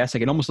really fast.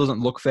 Like it almost doesn't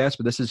look fast,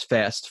 but this is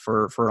fast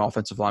for an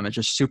offensive lineman. It's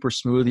just super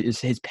smooth.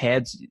 His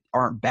pads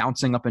aren't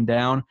bouncing up and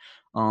down.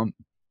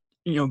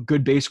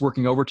 Good base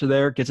working over to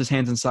there. Gets his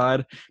hands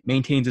inside,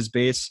 maintains his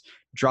base,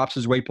 drops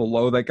his weight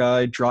below that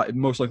guy.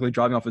 Most likely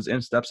driving off his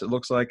insteps. It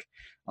looks like,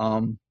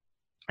 and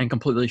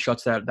completely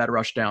shuts that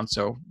rush down.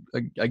 So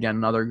again,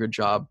 another good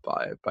job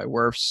by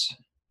Wirfs.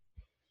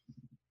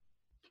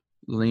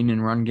 Lean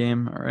and run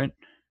game. All right.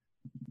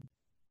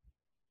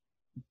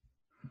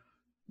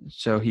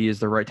 So he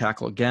is the right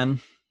tackle again.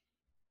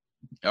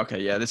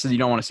 Okay, yeah, you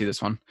don't want to see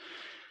this one.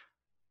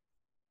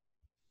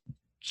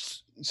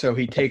 So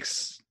he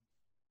takes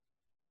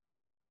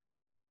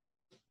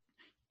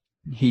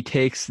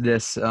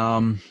this, it's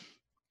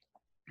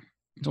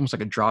almost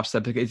like a drop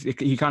step.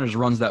 He kind of just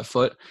runs that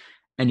foot,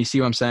 and you see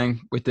what I'm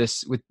saying with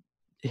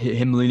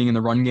him leaning in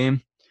the run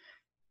game.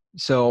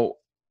 So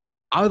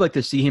I would like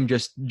to see him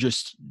just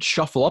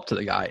shuffle up to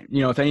the guy.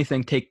 If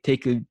anything, take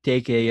a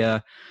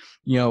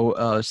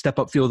step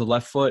up field with the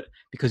left foot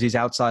because he's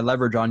outside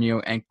leverage on you,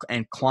 and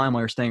climb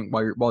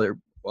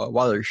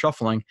while you're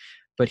shuffling.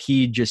 But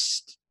he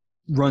just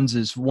runs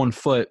his one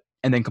foot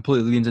and then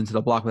completely leans into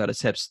the block without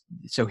his hips.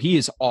 So he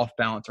is off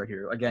balance right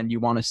here. Again, you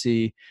want to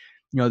see,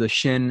 the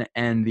shin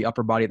and the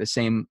upper body at the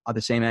same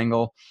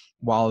angle,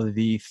 while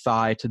the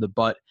thigh to the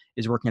butt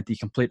is working at the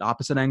complete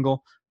opposite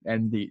angle.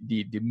 And the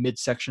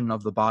midsection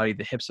of the body,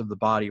 the hips of the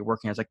body,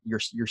 working as like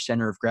your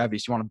center of gravity.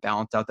 So you want to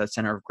balance out that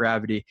center of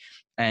gravity,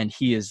 and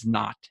he is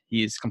not.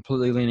 He is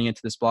completely leaning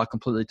into this block,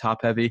 completely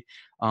top heavy.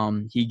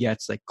 He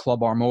gets like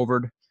club arm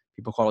overed.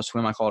 People call it a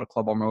swim. I call it a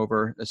club arm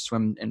over. A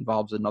swim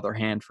involves another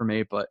hand for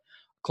me, but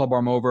club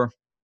arm over.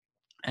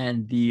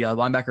 And the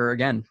linebacker,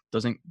 again,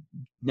 doesn't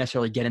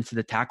necessarily get into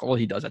the tackle.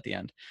 He does at the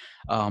end.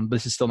 But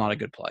this is still not a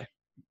good play.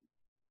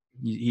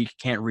 He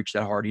can't reach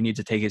that hard. He needs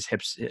to take his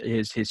hips,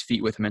 his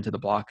feet with him into the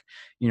block.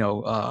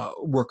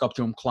 Work up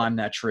to him, climb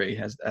that tree,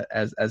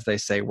 as they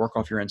say. Work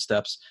off your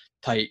insteps,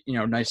 tight.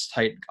 Nice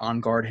tight on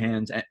guard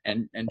hands,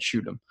 and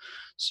shoot him.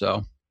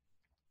 So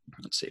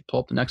let's see.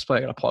 Pull up the next play.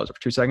 I gotta pause it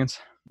for 2 seconds.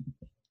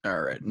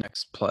 All right,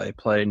 next play.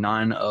 Play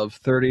 9 of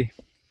 30.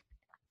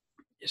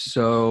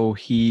 So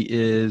he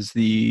is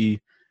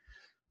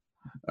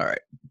all right.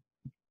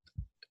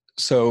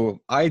 So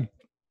I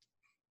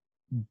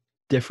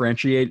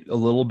differentiate a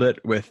little bit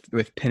with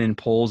pin and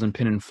pulls and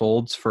pin and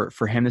folds.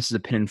 For him, this is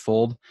a pin and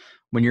fold.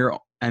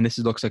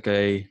 Looks like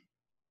so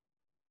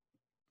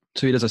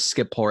he does a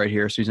skip pull right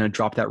here. So he's going to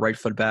drop that right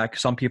foot back.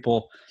 Some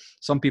people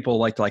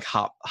like to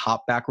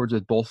hop backwards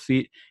with both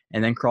feet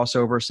and then cross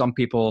over. Some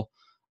people,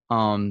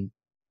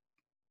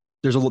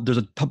 there's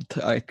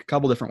a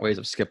couple different ways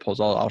of skip pulls.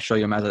 I'll show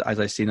you them as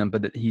I see them,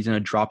 but he's going to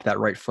drop that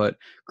right foot,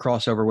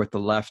 cross over with the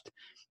left.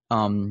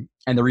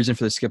 And the reason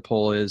for the skip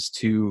pull is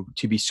to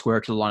be square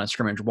to the line of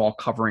scrimmage while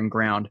covering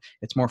ground.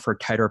 It's more for a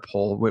tighter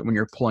pull. When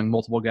you're pulling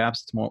multiple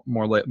gaps, it's more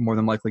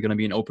than likely going to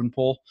be an open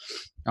pull.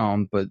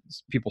 But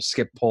people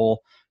skip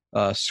pull,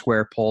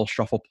 square pull,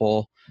 shuffle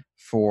pull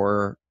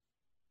for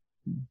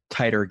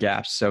tighter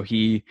gaps. So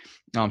he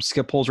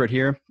skip pulls right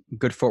here.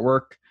 Good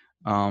footwork.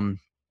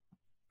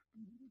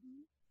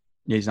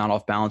 He's not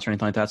off balance or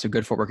anything like that. So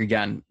good footwork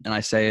again. And I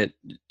say it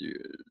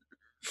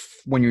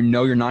when you're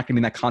not going to be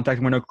in that contact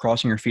window,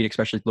 crossing your feet,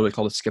 especially literally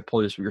called a skip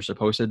pull, is what you're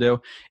supposed to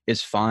do,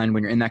 is fine.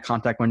 When you're in that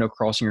contact window,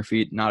 crossing your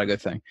feet, not a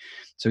good thing.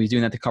 So he's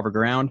doing that to cover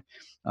ground.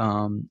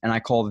 And I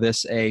call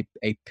this a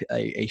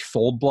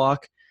fold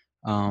block.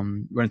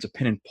 When it's a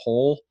pin and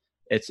pull,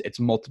 it's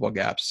multiple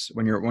gaps.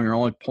 When you're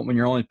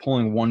only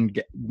pulling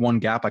one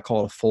gap, I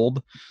call it a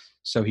fold.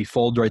 So he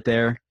folds right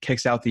there,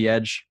 kicks out the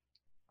edge,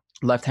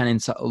 left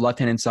hand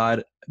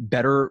inside.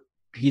 Better,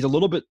 he's a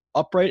little bit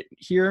upright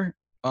here.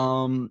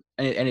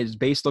 And his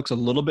base looks a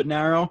little bit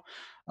narrow.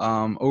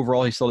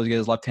 Overall, he still does get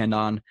his left hand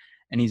on,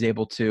 and he's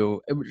able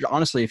to.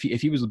 Honestly, if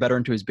he was better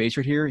into his base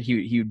right here,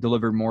 he would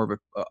deliver more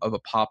of a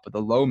pop. But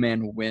the low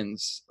man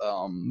wins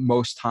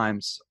most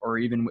times, or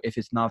even if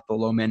it's not the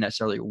low man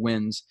necessarily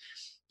wins,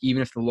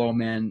 even if the low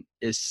man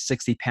is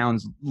 60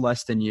 pounds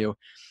less than you,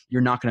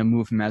 you're not going to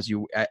move him as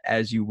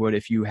you would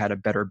if you had a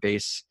better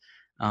base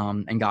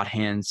and got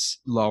hands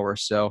lower.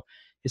 So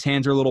his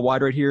hands are a little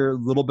wide right here, a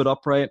little bit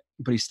upright,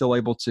 but he's still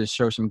able to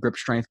show some grip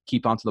strength,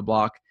 keep onto the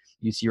block.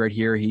 You see right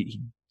here,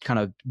 he kind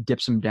of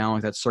dips him down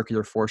with that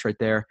circular force right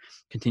there,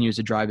 continues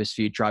to drive his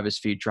feet,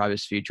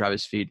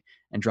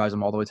 and drives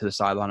him all the way to the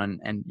sideline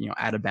and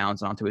out of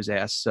bounds and onto his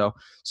ass. So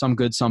some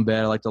good, some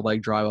bad. I like the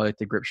leg drive. I like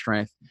the grip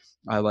strength.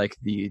 I like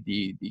the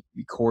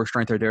core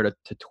strength right there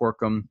to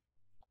torque him.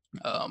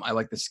 I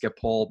like the skip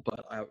pull,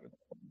 but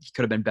he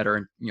could have been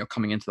better,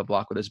 coming into the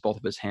block with both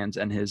of his hands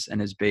and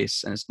his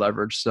base and his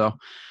leverage. So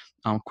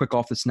quick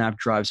off the snap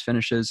drives,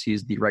 finishes.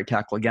 He's the right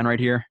tackle again right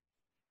here.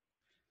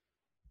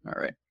 All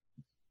right.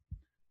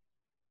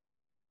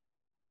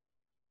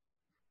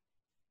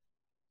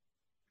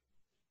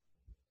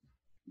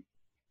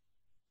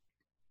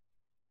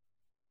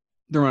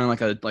 They're running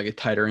like a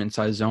tighter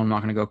inside zone. I'm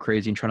not going to go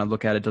crazy and trying to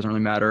look at it. Doesn't really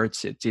matter.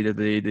 It's either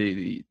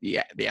the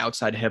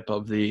outside hip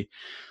of the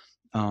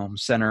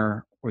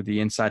center or the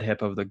inside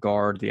hip of the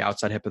guard, the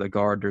outside hip of the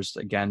guard.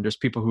 There's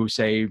people who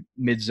say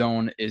mid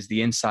zone is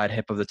the inside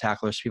hip of the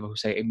tackle. There's people who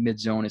say mid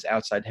zone is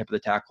outside hip of the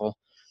tackle.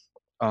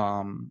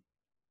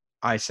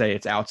 I say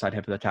it's outside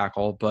hip of the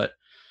tackle,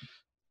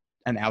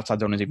 and outside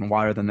zone is even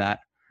wider than that.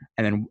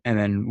 And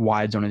then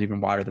wide zone is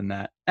even wider than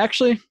that.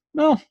 Actually,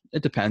 no,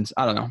 it depends.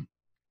 I don't know.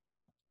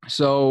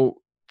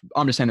 So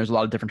I'm just saying there's a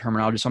lot of different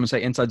terminology. So I'm going to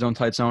say inside zone,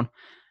 tight zone.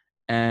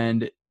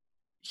 And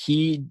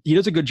he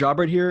does a good job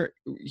right here.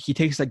 He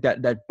takes like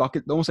that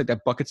bucket, almost like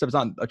that bucket step. It's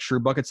not a true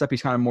bucket step.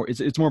 He's kind of more,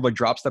 it's more of a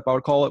drop step, I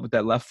would call it, with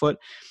that left foot.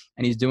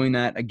 And he's doing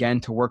that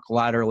again to work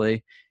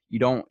laterally.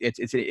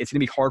 It's going to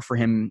be hard for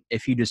him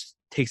if he just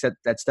takes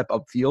that step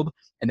upfield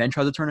and then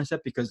tries to turn a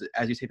step, because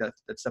as you take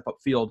that step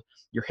upfield,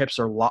 your hips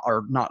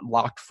are not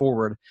locked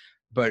forward,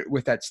 but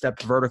with that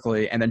step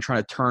vertically and then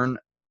trying to turn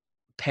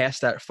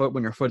past that foot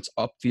when your foot's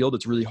upfield,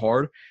 it's really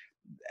hard.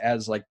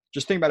 As like,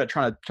 just think about it,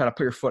 trying to put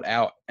your foot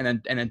out and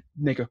then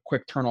make a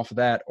quick turn off of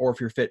that. Or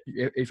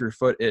if your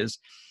foot is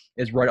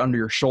right under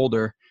your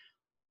shoulder,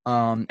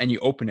 and you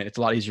open it, it's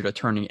a lot easier to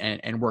turn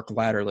and work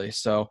laterally.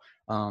 So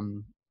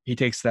he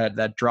takes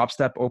that drop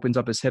step, opens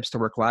up his hips to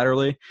work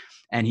laterally,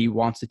 and he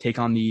wants to take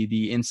on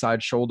the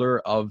inside shoulder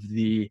of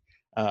the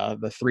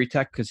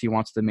 3-tech, because he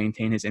wants to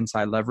maintain his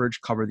inside leverage,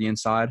 cover the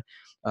inside.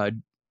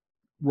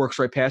 Works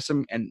right past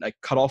him and like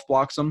cut off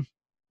blocks him.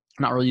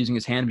 Not really using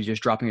his hand, but he's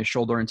just dropping his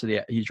shoulder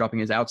he's dropping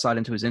his outside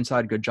into his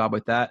inside. Good job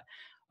with that.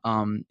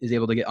 Is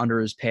able to get under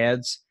his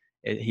pads.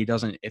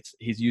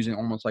 He's using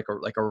almost like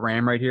a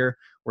ram right here,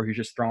 where he's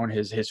just throwing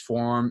his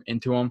forearm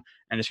into him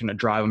and just going to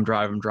drive him. So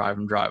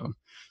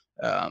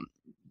you're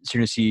going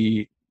to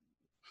see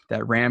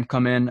that ram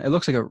come in. It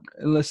looks like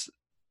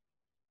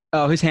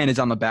his hand is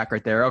on the back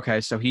right there.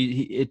 Okay, so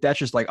that's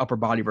just like upper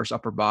body versus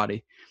upper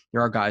body.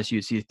 There are guys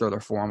you see throw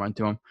their forearm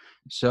onto him.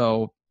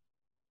 So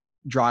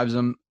drives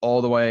him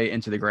all the way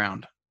into the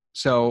ground.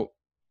 So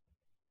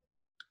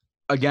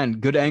again,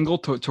 good angle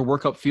to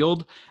work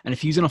upfield. And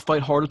if he's going to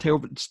fight hard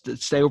to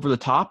stay over the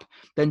top,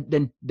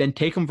 then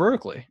take him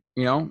vertically.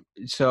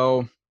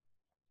 So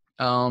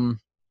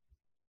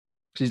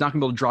he's not going to be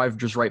able to drive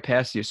just right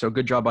past you. So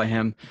good job by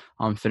him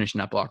finishing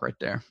that block right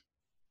there.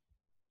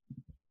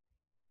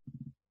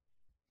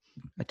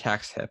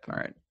 Attacks hip. All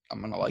right. I'm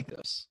going to like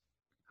this.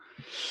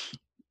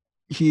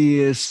 He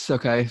is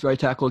okay. Right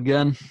tackle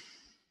again.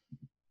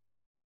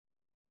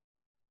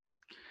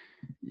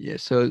 Yeah.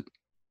 So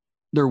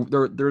they're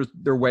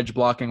wedge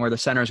blocking, where the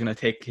center is going to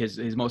take his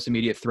most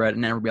immediate threat,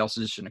 and everybody else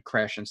is just going to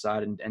crash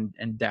inside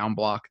and down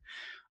block.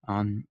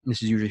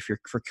 This is usually for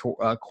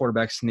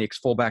quarterback sneaks,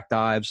 fullback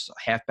dives,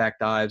 halfback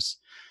dives,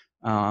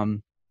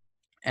 and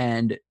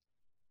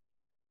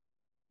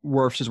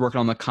Wirfs is working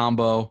on the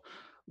combo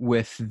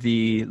with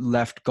the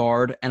left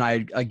guard.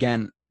 And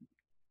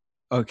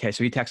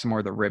so he attacks him more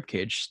of the rib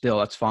cage. Still,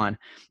 that's fine.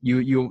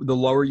 The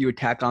lower you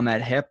attack on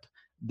that hip,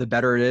 the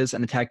better it is.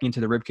 And attacking into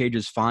the rib cage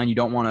is fine. You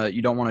don't want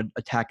to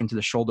attack into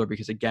the shoulder,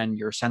 because again,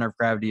 your center of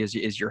gravity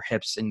is your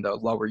hips, and the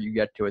lower you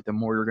get to it, the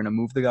more you're going to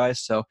move the guys.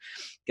 So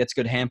gets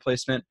good hand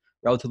placement,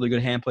 relatively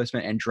good hand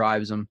placement, and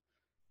drives him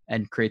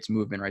and creates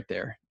movement right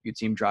there. You can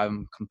see him drive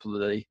him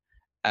completely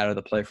out of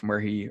the play from where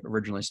he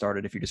originally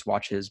started. If you just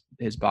watch his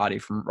body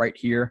from right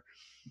here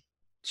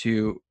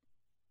to,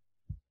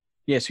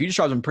 so he just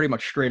drives him pretty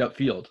much straight up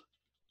field.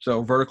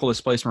 So vertical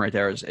displacement right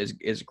there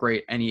is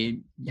great, and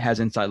he has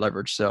inside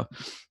leverage. So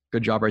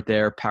good job right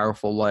there.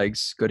 Powerful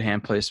legs, good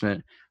hand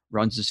placement,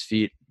 runs his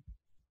feet.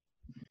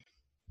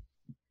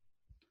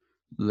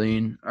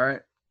 Lean. All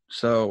right.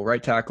 So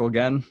right tackle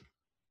again.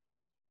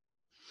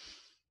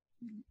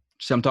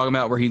 So I'm talking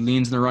about where he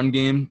leans in the run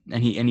game,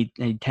 and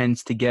he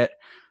tends to get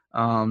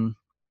jerked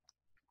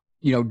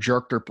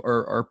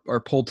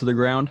or pulled to the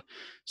ground.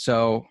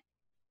 So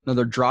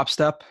another drop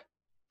step.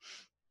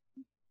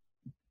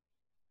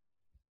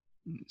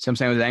 So I'm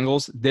saying with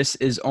angles, this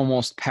is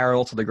almost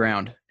parallel to the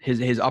ground.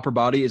 His upper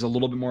body is a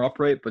little bit more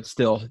upright, but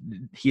still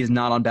he is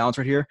not on balance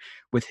right here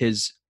with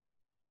his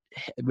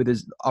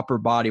upper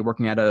body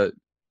working at a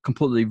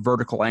completely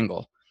vertical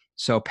angle.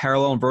 So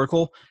parallel and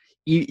vertical.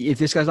 If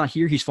this guy's not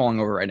here, he's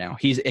falling over right now.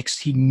 He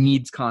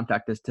needs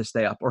contact to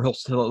stay up, or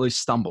he'll at least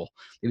stumble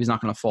if he's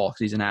not going to fall because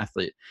he's an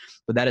athlete.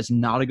 But that is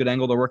not a good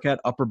angle to work at.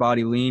 Upper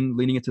body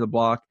leaning into the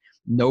block,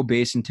 no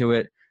base into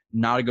it,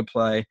 not a good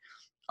play.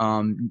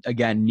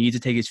 Again, needs to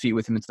take his feet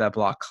with him into that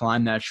block,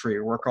 climb that tree,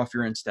 work off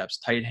your insteps,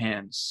 tight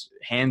hands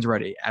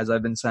ready, as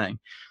I've been saying.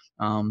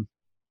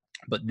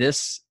 But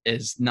this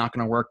is not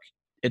going to work.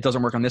 It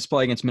doesn't work on this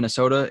play against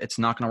Minnesota. It's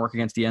not going to work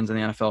against the ends in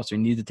the NFL. So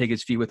he needs to take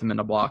his feet with him in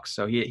the blocks.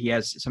 So he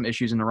has some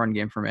issues in the run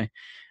game for me.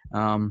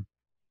 And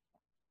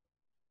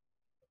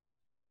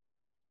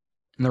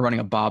they're running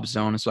a Bob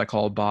zone. That's what I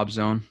call a Bob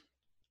zone.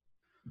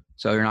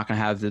 So you're not going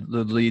to have the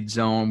lead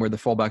zone where the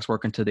fullback's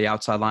working to the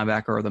outside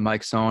linebacker, or the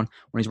Mike zone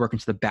when he's working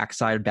to the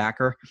backside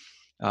backer,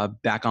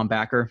 back on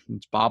backer.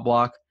 It's Bob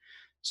block.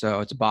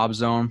 So it's a Bob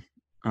zone,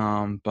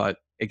 but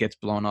it gets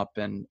blown up.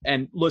 And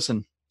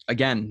listen,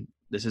 again,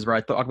 this is where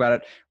I talk about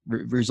it.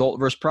 Result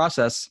versus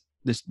process.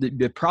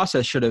 The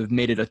process should have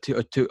made it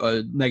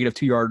a negative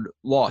 2-yard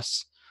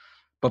loss,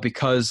 but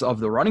because of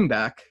the running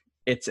back,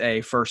 it's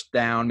a first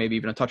down, maybe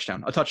even a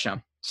touchdown.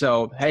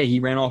 So hey, he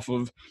ran off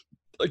of,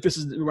 like, this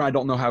is where I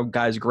don't know how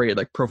guys grade,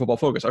 like Pro Football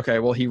Focus. Okay,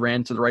 well, he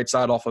ran to the right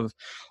side off of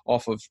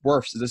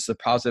Wirfs. Is this a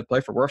positive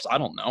play for Wirfs? I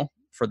don't know.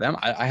 For them,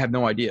 I have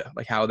no idea,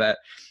 like, how that,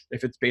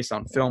 if it's based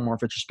on film or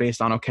if it's just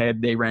based on, okay,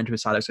 they ran to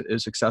his side, it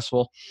was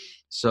successful.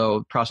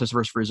 So process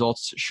versus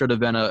results should have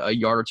been a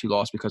yard or two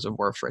loss because of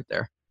Wirfs right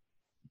there.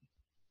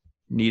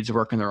 Needs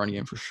work in the running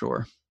game for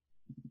sure.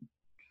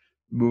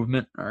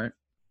 Movement, all right.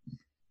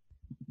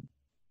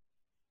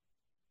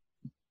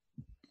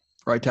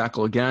 Right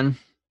tackle again.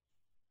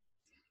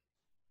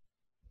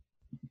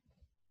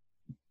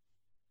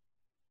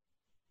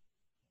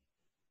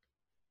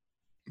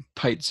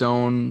 Tight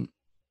zone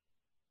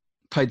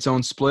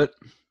split.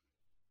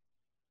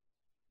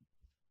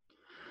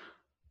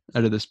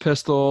 Out of this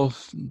pistol,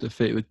 the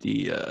fit with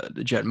the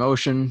jet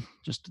motion,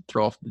 just to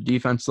throw off the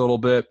defense a little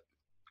bit.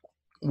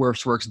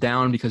 Wirfs works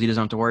down because he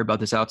doesn't have to worry about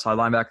this outside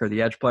linebacker or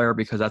the edge player,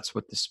 because that's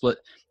what the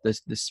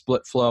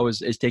split flow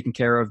is taking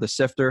care of, the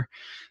sifter.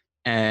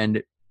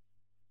 And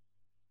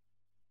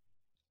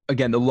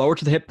again, the lower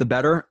to the hip, the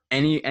better.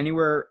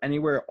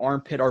 Anywhere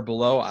armpit or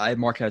below, I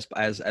mark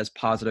as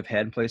positive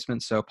hand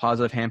placement. So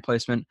positive hand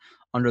placement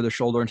under the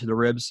shoulder into the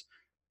ribs,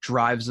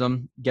 drives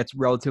them, gets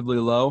relatively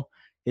low.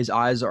 His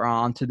eyes are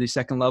onto the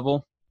second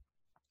level,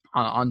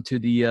 onto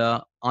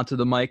the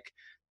mic.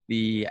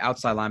 The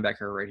outside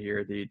linebacker right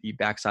here, the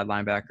backside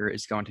linebacker,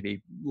 is going to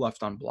be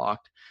left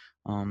unblocked.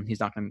 He's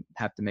not going to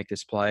have to make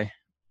this play.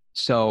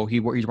 So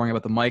he's worrying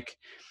about the mic.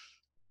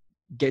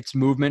 Gets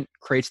movement,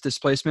 creates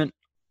displacement.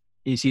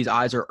 He sees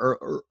eyes are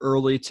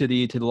early to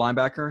the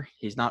linebacker.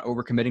 He's not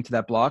overcommitting to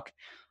that block.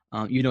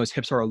 Even though his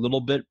hips are a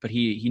little bit, but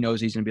he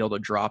knows he's going to be able to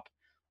drop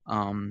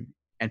and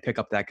pick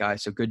up that guy.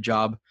 So good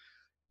job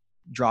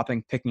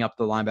dropping, picking up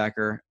the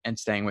linebacker, and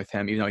staying with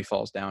him, even though he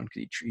falls down,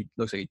 because he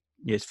looks like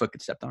his foot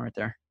gets stepped on right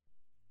there.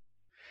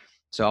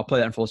 So I'll play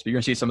that in full speed. You're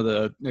going to see some of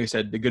the, like I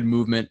said, the good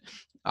movement,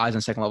 eyes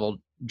on second level,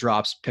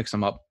 drops, picks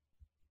him up.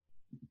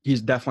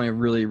 He's definitely a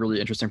really, really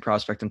interesting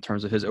prospect in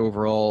terms of his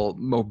overall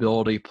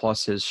mobility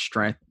plus his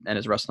strength and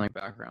his wrestling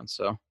background.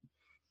 So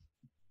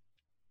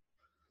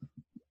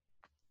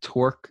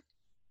torque.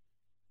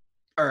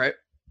 All right.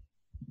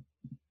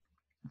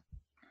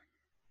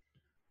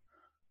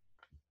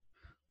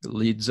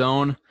 Lead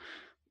zone.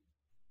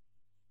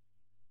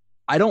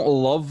 I don't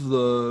love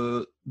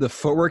the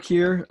footwork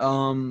here.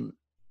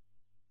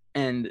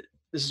 And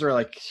this is where,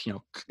 like,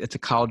 it's a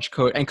college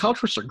coach, and college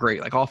coaches are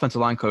great. Like offensive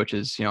line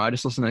coaches, I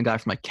just listened to a guy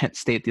from like Kent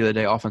State the other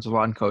day, offensive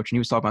line coach, and he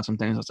was talking about some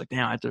things. I was like,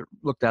 damn, I have to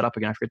look that up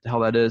again. I forget the hell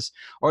that is.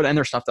 And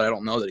there's stuff that I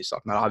don't know that he's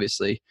talking about,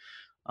 obviously.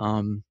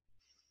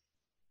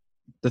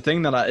 The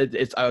thing that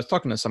I was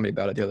talking to somebody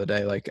about it the other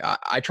day. Like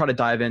I try to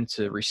dive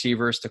into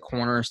receivers, to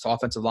corners, to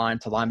offensive line,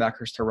 to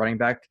linebackers, to running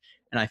back,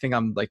 and I think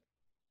I'm like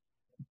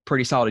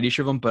pretty solid at each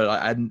of them, but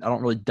I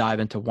don't really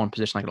dive into one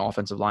position like an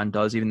offensive line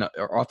does,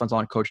 or offensive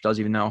line coach does,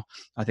 even though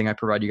I think I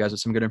provide you guys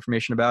with some good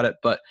information about it.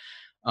 But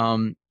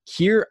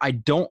here, I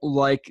don't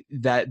like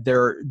that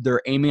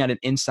they're aiming at an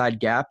inside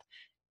gap,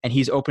 and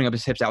he's opening up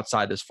his hips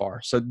outside this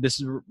far. So this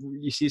is,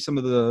 you see some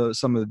of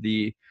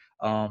the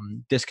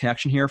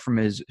disconnection here from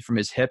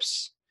his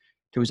hips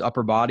to his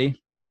upper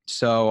body.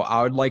 So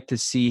I would like to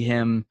see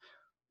him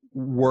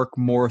work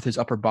more with his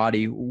upper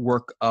body,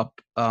 work up.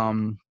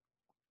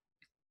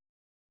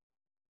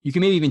 You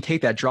can maybe even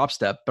take that drop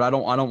step, but I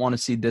don't want to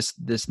see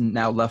this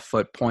now left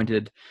foot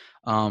pointed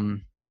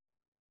in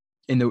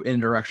the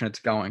direction it's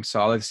going. So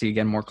I like to see,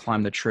 again, more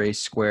climb the tray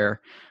square,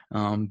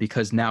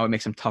 because now it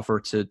makes him tougher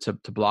to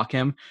block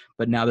him.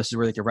 But now this is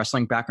where like the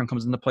wrestling background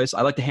comes into place.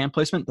 I like the hand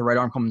placement. The right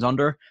arm comes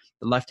under.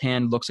 The left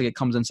hand looks like it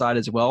comes inside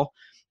as well,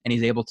 and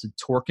he's able to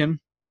torque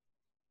him.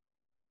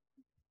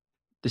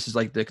 This is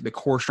like the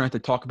core strength they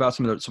talk about,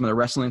 some of the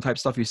wrestling type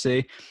stuff you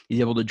see.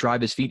 He's able to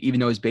drive his feet even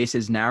though his base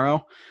is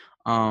narrow.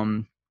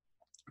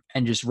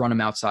 And just run him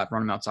outside.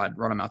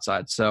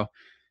 So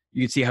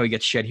you can see how he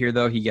gets shed here,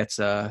 though. He gets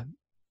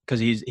because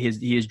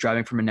he is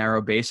driving from a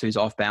narrow base, so he's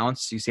off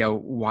balance. You see how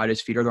wide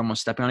his feet are; they're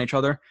almost stepping on each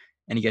other,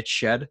 and he gets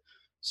shed.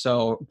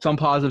 So some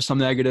positives, some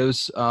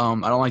negatives. I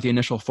don't like the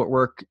initial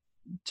footwork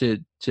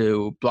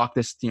to block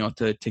this,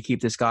 to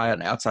keep this guy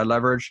at outside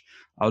leverage.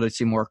 I would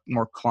see more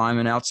climb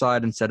and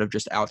outside instead of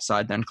just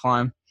outside then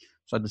climb.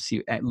 So I'd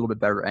see a little bit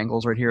better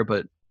angles right here,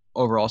 but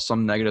overall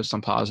some negative,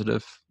 some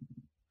positive.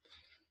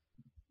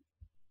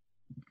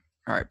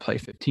 All right, play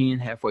 15,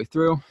 halfway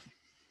through.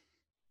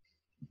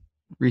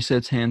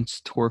 Resets,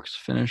 hands, torques,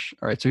 finish.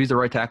 All right, so he's the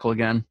right tackle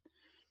again.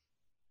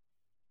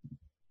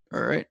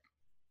 All right.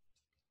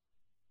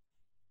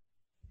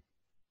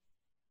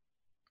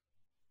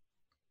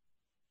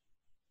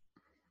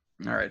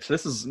 All right, so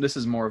this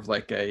is more of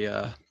like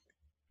a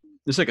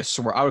this is like a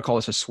swerve. I would call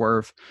this a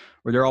swerve,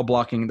 where they're all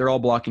blocking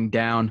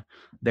down.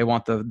 They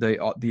want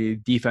the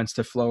defense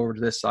to flow over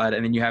to this side,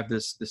 and then you have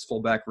this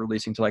fullback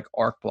releasing to like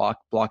arc block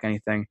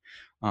anything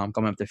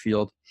coming up the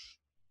field,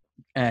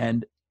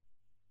 and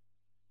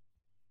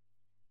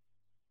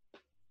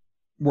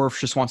Wirfs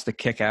just wants to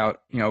kick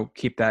out,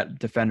 keep that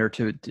defender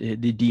to the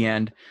D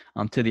end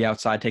to the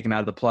outside, take him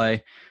out of the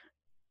play.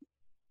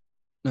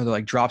 They're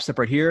like drop step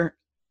right here.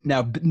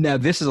 Now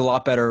this is a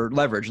lot better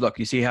leverage. Look,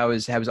 you see how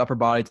his upper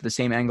body to the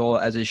same angle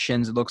as his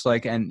shins, it looks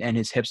like, and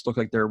his hips look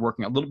like they're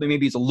working a little bit.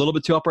 Maybe he's a little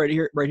bit too upright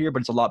here,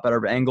 but it's a lot better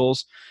of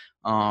angles,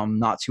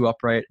 not too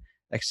upright,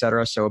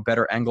 etc. So a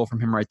better angle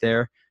from him right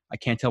there. I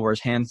can't tell where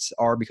his hands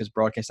are because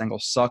broadcast angle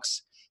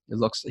sucks. It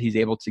looks he's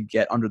able to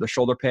get under the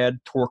shoulder pad,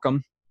 torque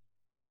him.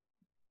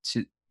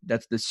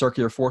 That's the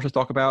circular force I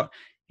talk about.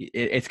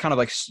 It's kind of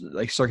like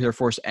circular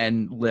force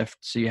and lift.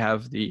 So you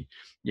have the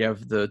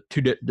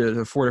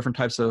four different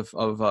types of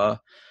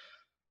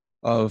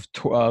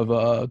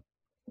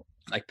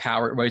like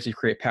power ways to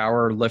create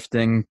power: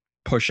 lifting,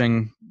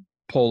 pushing,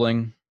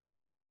 pulling.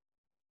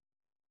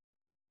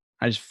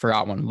 I just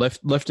forgot one.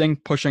 Lifting,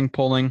 pushing,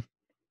 pulling,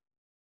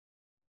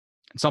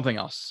 and something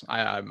else.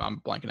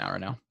 I'm blanking out right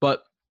now.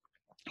 But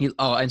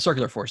and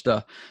circular force.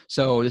 Duh.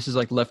 So this is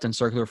like lift and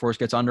circular force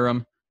gets under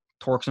him,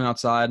 torques him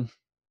outside.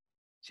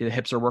 See the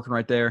hips are working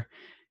right there,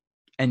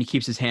 and he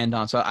keeps his hand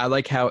on. So I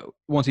like how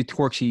once he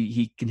torques,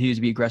 he continues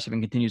to be aggressive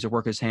and continues to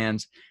work his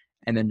hands,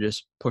 and then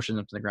just pushes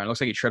them to the ground. It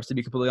looks like he trips, to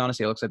be completely honest.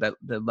 It looks like that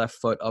the left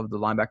foot of the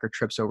linebacker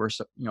trips over,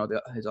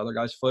 his other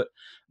guy's foot,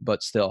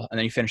 but still. And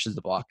then he finishes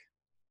the block.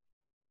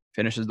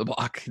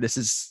 This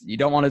is you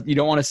don't want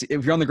to see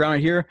if you're on the ground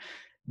right here.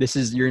 This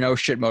is you're no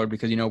shit mode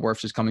because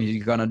Wirfs is coming.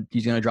 He's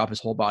gonna drop his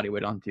whole body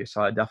weight onto you.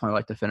 So I definitely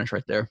like to finish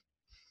right there.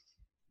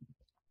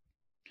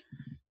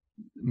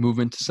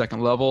 Moving to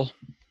second level.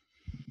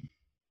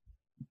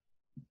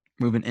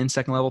 Moving in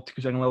second level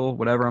to second level,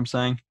 whatever I'm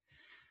saying.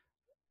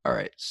 All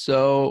right,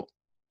 so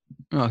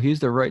he's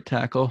the right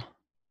tackle.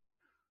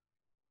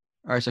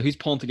 All right, so he's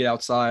pulling to get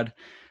outside.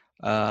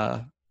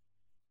 Bucket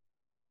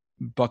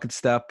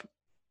step,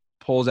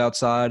 pulls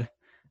outside,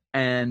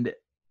 and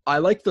I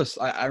like this.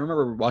 I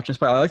remember watching this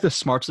play. I like the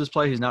smarts of this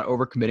play. He's not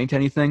overcommitting to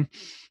anything.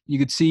 You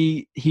could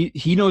see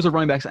he knows the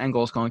running back's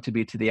angle is going to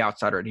be to the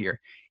outside right here.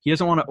 He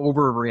doesn't want to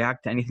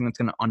overreact to anything that's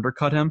going to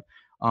undercut him,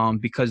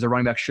 because the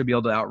running back should be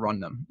able to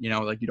outrun them. He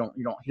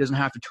doesn't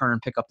have to turn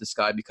and pick up this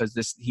guy because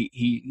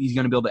he's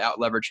going to be able to out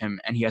leverage him,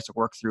 and he has to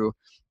work through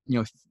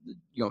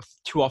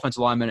two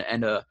offensive linemen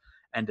and a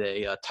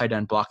tight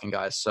end blocking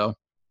guys. So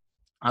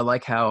I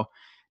like how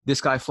this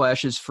guy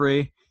flashes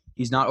free.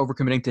 He's not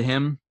overcommitting to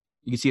him.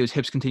 You can see his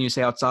hips continue to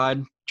stay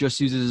outside,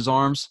 just uses his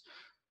arms,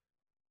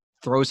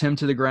 throws him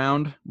to the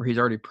ground where he's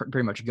already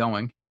pretty much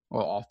going,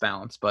 well, off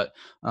balance, but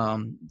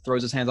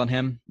throws his hands on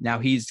him. Now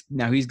he's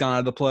gone out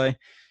of the play,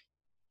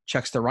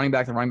 checks the running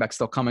back. The running back's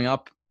still coming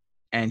up,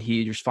 and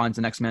he just finds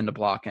the next man to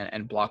block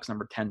and blocks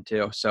number 10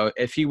 too. So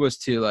if he was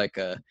to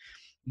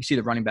you see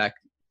the running back,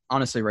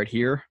 honestly, right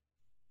here,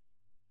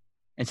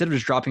 instead of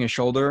just dropping his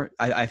shoulder,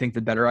 I think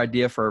the better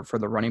idea for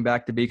the running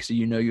back to be, because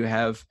you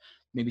have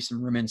maybe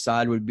some room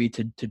inside, would be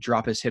to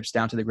drop his hips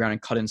down to the ground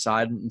and cut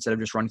inside instead of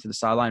just running to the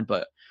sideline.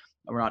 But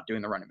we're not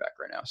doing the running back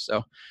right now.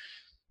 So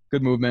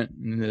good movement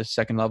in the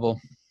second level.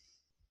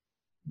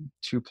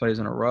 2 plays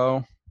in a row.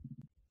 All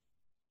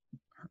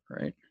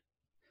right.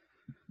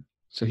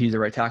 So he's the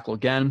right tackle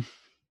again.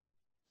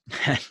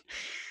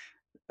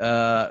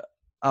 I'll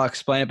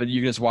explain it, but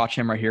you can just watch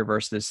him right here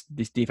versus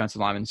this defensive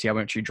lineman and see how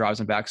much he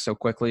drives him back so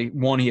quickly.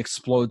 One, he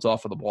explodes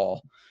off of the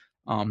ball.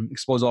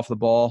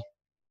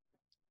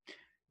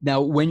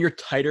 Now, when you're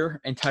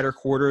tighter and tighter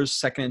quarters,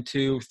 2nd and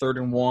 2, 3rd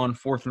and 1,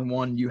 4th and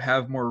 1, you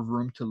have more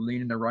room to lean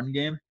in the run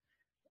game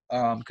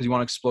because you want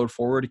to explode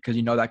forward because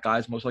that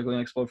guy's most likely going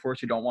to explode forward.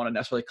 So you don't want to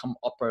necessarily come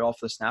up right off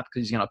the snap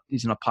because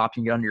he's gonna pop you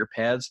and get under your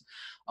pads.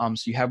 So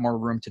you have more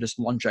room to just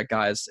lunge at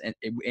guys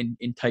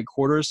in tight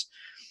quarters.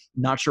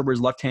 Not sure where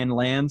his left hand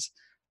lands.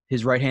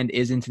 His right hand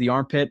is into the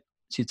armpit.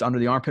 See, it's under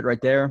the armpit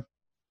right there.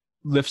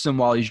 Lifts him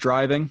while he's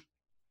driving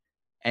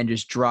and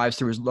just drives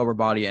through his lower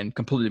body and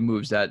completely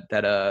moves that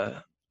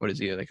what is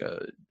he, like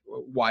a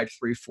wide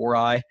 3-4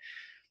 eye.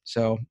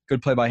 So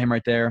good play by him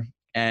right there.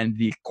 And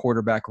the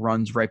quarterback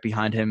runs right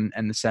behind him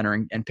and the center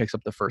and picks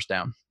up the first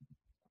down.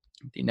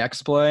 The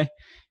next play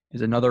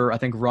is another, I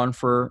think, run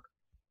for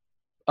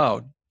 –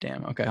 oh,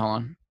 damn. Okay, hold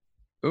on.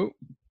 Ooh.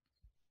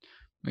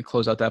 Let me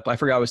close out that play. I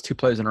forgot it was 2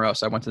 plays in a row,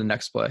 so I went to the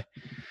next play.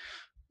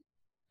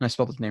 And I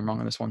spelled his name wrong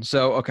on this one.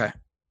 So, okay.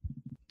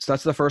 So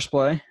that's the first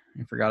play.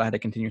 I forgot I had to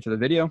continue through the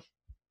video.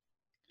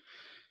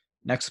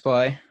 Next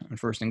play on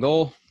 1st and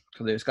goal,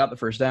 because they just got the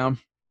first down.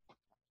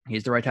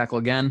 He's the right tackle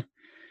again.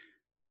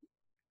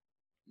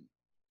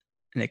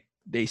 And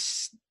they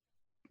sneak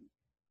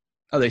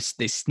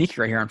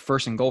right here on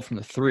 1st and goal from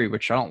the 3,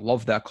 which I don't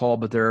love that call,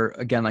 but they're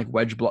again like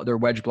they're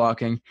wedge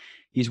blocking.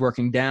 He's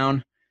working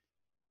down,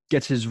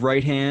 gets his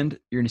right hand.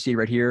 You're gonna see it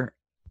right here.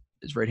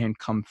 His right hand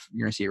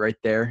you're gonna see it right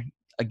there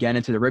again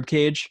into the rib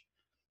cage,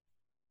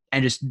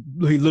 and he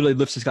literally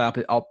lifts this guy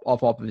up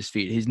off of his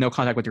feet. He's no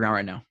contact with the ground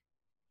right now,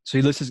 so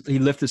he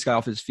lifts this guy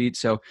off his feet.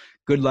 So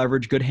good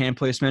leverage, good hand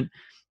placement.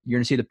 You're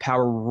gonna see the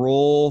power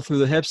roll through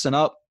the hips and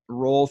up,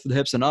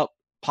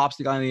 pops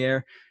the guy in the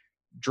air,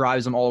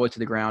 drives him all the way to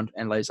the ground,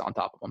 and lays on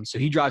top of him. So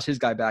he drives his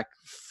guy back,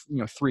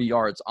 3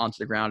 yards onto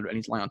the ground, and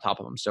he's laying on top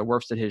of him. So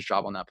Wirfs did his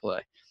job on that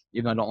play.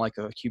 Even though I don't like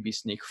a QB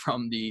sneak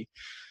from the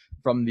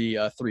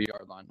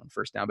 3-yard line on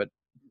 1st down, but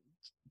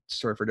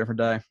story for a different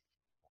day.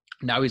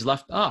 Now he's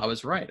left. Oh, I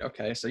was right.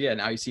 Okay, so yeah,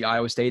 now you see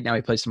Iowa State. Now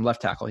he plays some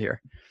left tackle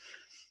here.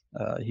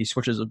 He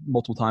switches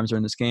multiple times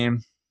during this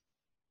game.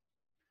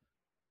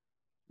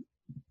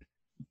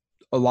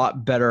 A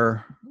lot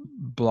better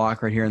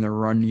block right here in the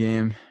run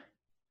game.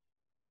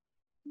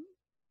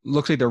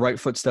 Looks like the right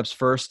foot steps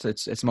first.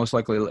 It's most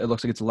likely, it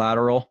looks like it's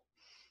lateral.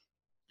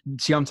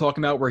 See what I'm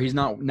talking about, where he's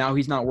not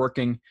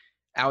working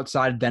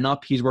outside then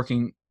up. He's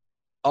working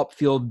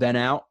upfield then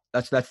out.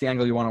 That's the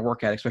angle you want to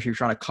work at, especially if you're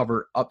trying to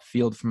cover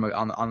upfield especially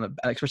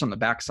on the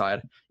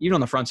backside, even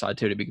on the front side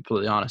too, to be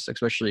completely honest,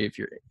 especially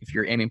if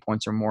your aiming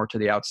points are more to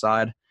the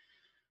outside.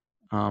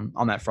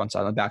 On that front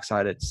side, on the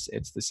backside,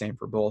 it's the same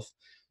for both.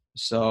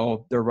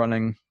 So they're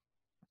running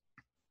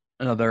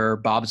another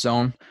Bob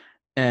zone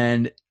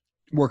and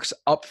works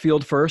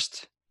upfield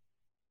first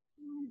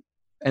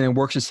and then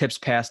works his hips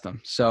past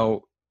them.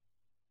 So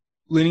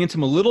leaning into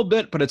him a little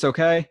bit, but it's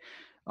okay.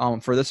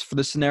 For this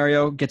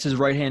scenario, gets his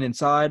right hand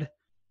inside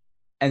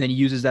and then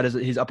uses that as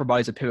his upper body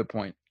as a pivot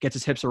point. Gets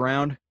his hips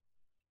around,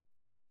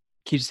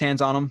 keeps his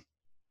hands on him,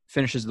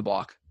 finishes the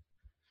block.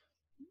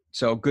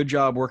 So good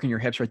job working your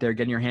hips right there,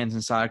 getting your hands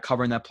inside,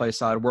 covering that play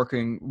side,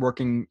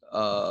 working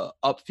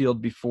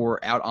upfield before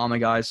out on the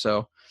guys.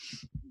 So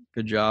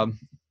good job.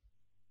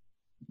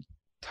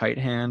 Tight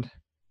hand.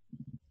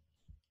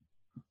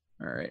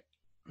 All right.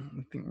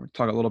 I think we're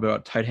talking a little bit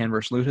about tight hand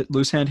versus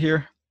loose hand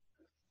here.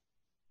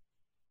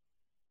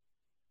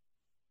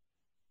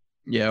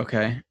 Yeah,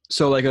 okay.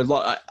 So like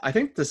I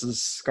think this is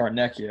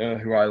Scarnecchia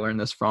who I learned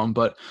this from,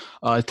 but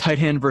tight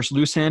hand versus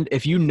loose hand.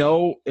 If you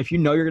know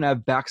you're gonna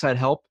have backside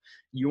help,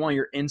 you want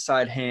your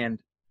inside hand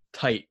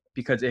tight,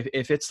 because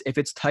if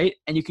it's tight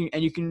and you can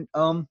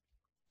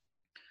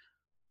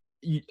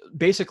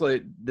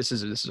basically this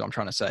is what I'm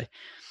trying to say.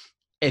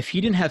 If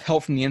he didn't have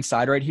help from the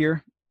inside right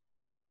here,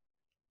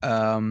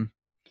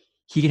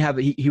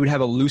 he would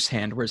have a loose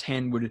hand where his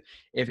hand would,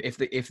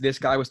 if this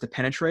guy was to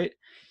penetrate,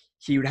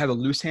 he would have a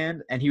loose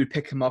hand and he would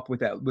pick him up with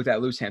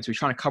that loose hand. So he's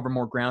trying to cover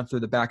more ground through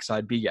the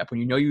backside B gap.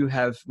 When you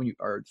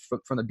are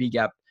from the B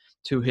gap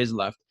to his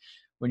left,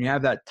 when you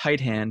have that tight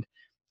hand,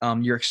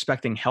 you're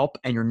expecting help,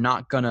 and you're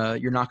not gonna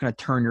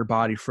turn your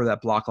body for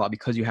that block a lot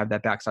because you have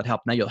that backside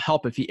help. Now you'll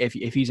help if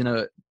he's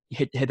gonna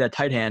hit that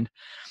tight hand,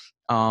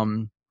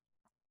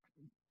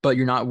 but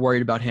you're not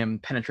worried about him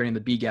penetrating the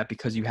B gap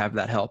because you have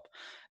that help.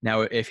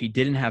 Now, if he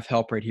didn't have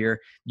help right here,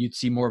 you'd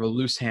see more of a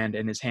loose hand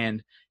in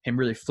him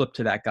really flip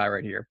to that guy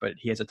right here, but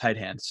he has a tight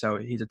hand. So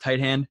he's a tight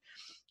hand,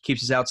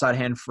 keeps his outside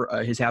hand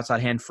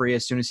free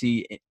as soon as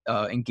he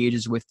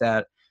engages with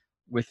the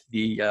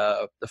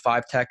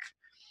 5 tech.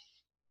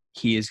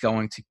 He is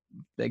going to,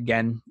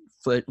 again,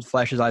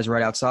 flash his eyes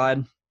right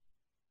outside,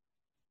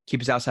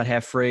 keep his outside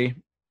half free,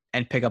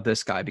 and pick up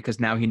this guy, because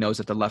now he knows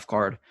that the left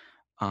guard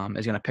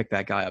is going to pick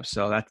that guy up.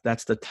 So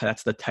that's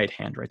the tight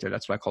hand right there.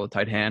 That's what I call the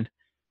tight hand.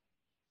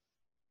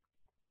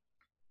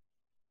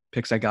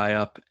 Picks that guy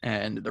up,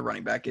 and the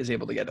running back is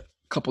able to get a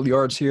couple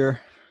yards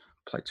here.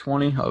 Play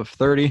 20 of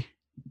 30.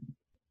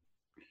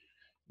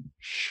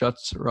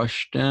 Shuts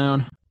rush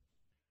down.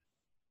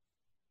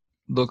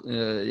 Look,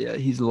 yeah,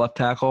 he's the left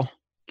tackle.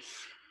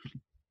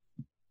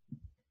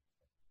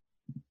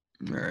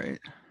 All right.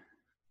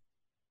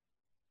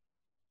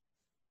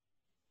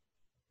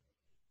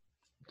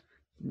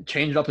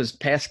 Changed up his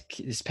pass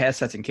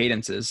sets and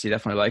cadences. He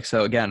definitely likes.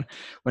 So again,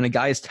 when a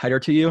guy is tighter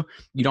to you,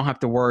 you don't have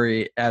to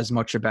worry as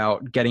much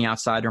about getting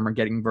outside him or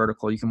getting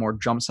vertical. You can more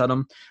jump set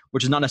him,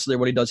 which is not necessarily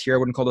what he does here. I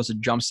wouldn't call this a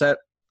jump set.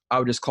 I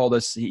would just call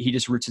this, he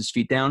just roots his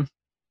feet down.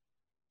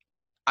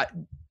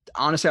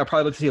 Honestly, I'd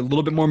probably like to see a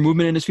little bit more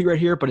movement in his feet right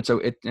here, but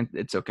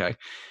it's okay.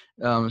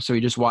 So he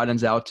just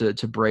widens out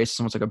to brace,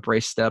 almost like a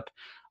brace step,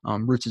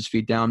 roots his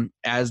feet down.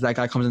 As that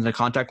guy comes into the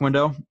contact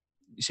window,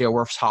 you see how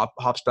Wirfs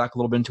hops back a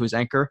little bit into his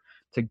anchor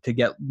to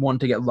get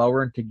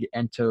lower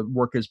and to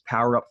work his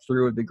power up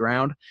through the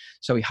ground.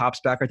 So he hops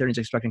back right there and he's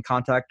expecting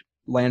contact.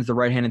 lands the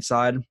right hand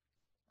inside,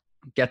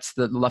 gets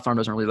the left arm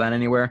doesn't really land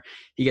anywhere.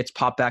 He gets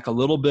popped back a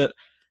little bit.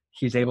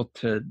 He's able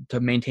to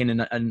maintain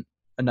a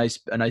nice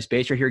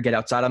base right here, get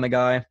outside on the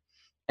guy.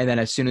 And then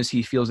as soon as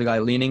he feels the guy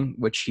leaning,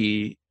 which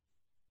he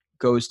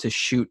goes to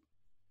shoot.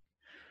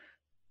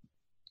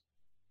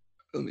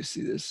 Let me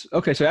see this.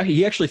 Okay, so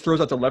he actually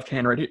throws out the left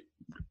hand right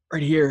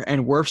here,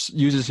 and Wirfs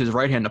uses his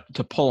right hand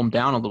to pull him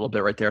down a little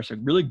bit right there. So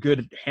really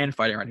good hand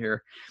fighting right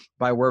here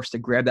by Wirfs to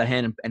grab that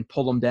hand and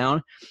pull him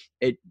down.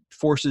 It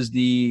forces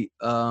the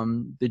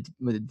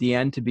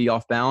end to be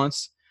off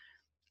balance,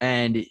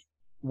 and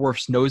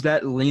Wirfs knows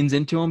that, leans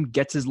into him,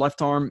 gets his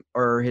left arm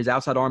or his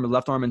outside arm, his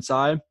left arm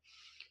inside,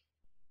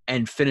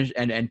 and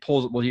he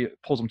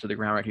pulls him to the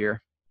ground right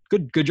here.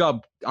 Good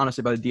job,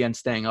 honestly, by the DN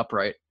staying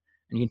upright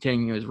and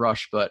continuing his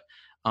rush. But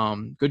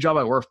good job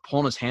by Wirfs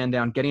pulling his hand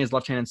down, getting his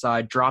left hand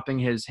inside, dropping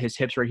his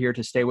hips right here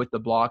to stay with the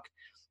block.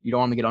 You don't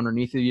want him to get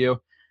underneath of you.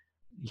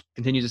 He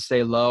continues to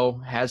stay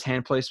low, has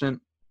hand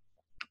placement,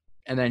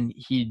 and then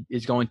he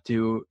is going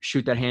to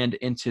shoot that hand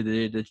into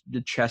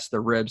the chest,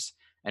 the ribs,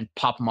 and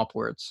pop him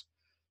upwards.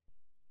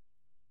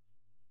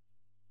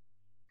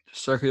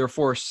 Circular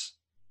force.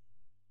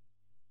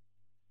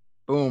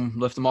 Boom,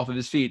 lift him off of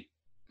his feet.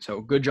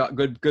 So good job,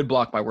 good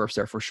block by Wirfs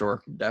there for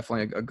sure.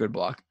 Definitely a good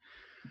block.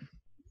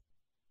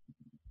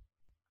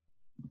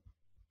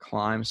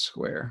 Climb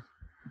square.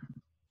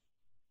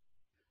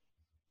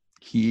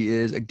 He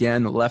is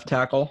again the left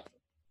tackle.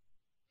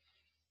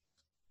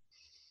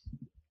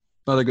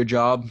 Another good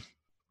job.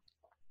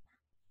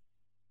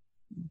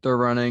 They're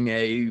running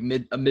a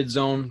mid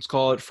zone, let's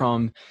call it,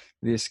 from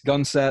this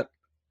gun set.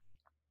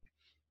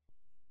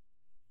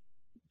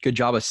 Good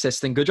job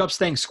assisting. Good job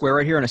staying square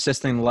right here and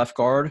assisting the left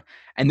guard.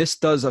 And this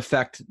does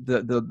affect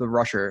the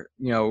rusher.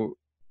 You know,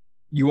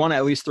 you want to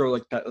at least throw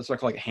like that. Let's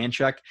like a hand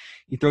check.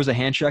 He throws a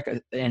hand check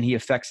and he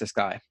affects this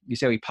guy. You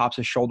see how he pops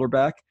his shoulder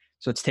back?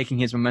 So it's taking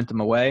his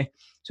momentum away.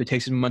 So he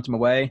takes his momentum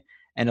away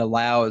and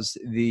allows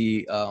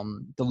the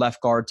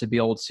left guard to be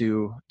able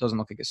to, doesn't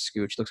look like a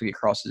scooch, looks like he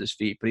crosses his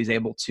feet, but he's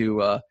able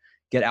to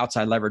get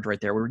outside leverage right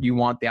there where you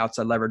want the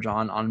outside leverage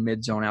on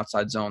mid zone,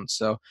 outside zone.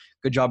 So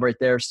good job right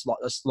there,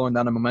 slowing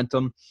down the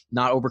momentum,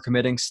 not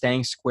overcommitting,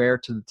 staying square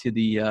to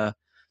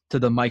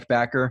the Mike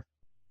backer.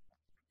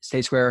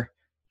 Stay square,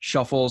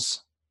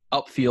 shuffles,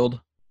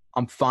 upfield.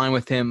 I'm fine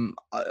with him.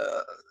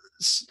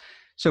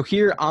 So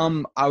here,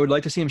 I would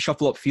like to see him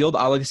shuffle upfield.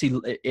 I would like to see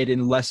it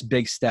in less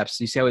big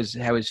steps. You see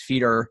how his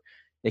feet are,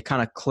 they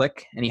kind of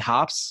click and he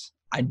hops.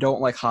 I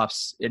don't like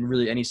hops in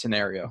really any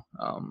scenario.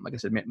 Like I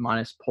said,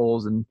 minus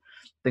pulls and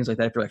things like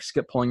that. If you're like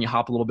skip pulling, you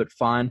hop a little bit,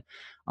 fine.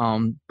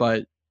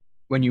 But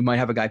when you might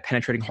have a guy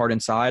penetrating hard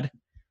inside,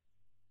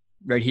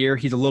 right here,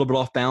 he's a little bit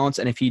off balance.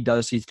 And if he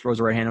does, he throws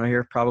a right hand over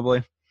here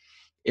probably.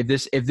 If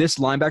this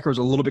linebacker was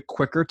a little bit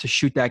quicker to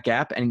shoot that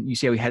gap, and you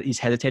see how he's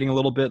hesitating a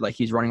little bit, like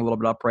he's running a little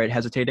bit upright,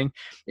 hesitating.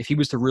 If he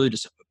was to really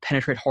just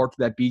penetrate hard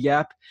through that B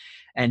gap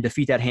and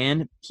defeat that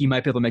hand, he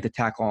might be able to make the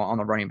tackle on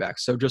the running back.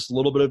 So just a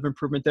little bit of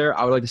improvement there.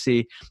 I would like to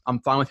see. I'm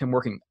fine with him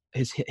working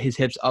his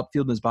hips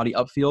upfield and his body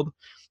upfield,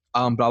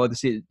 but I'd like to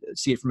see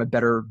it from a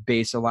better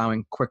base,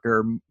 allowing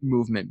quicker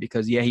movement.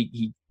 Because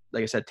he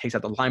like I said, takes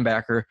out the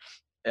linebacker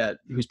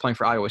who's playing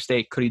for Iowa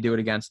State. Could he do it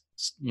against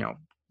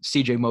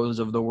CJ Moses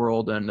of the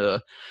world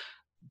and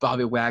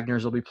Bobby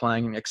Wagner's will be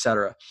playing,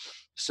 etc.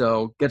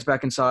 So gets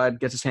back inside,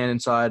 gets his hand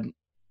inside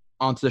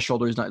onto the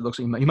shoulder. It looks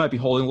like he might be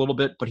holding a little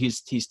bit, but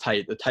he's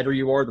tight. The tighter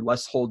you are, the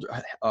less holds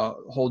are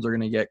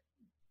going to get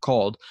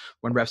called.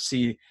 When refs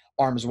see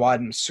arms wide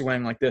and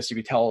swing like this, you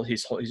can tell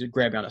he's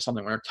grabbing onto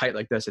something. When they're tight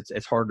like this,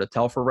 it's hard to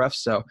tell for refs.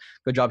 So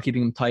good job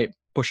keeping him tight,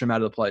 pushing him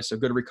out of the play. So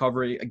good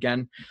recovery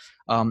again.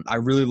 I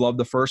really love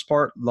the first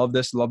part. Love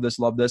this.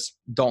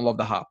 Don't love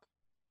the hop.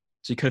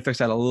 So you could fix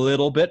that a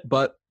little bit,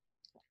 but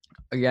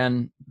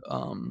again,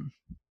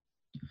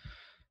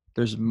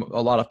 there's a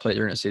lot of plays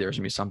you're going to see. There's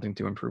going to be something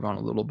to improve on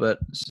a little bit.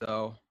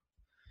 So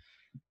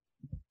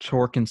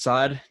Torque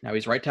inside. Now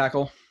he's right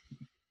tackle.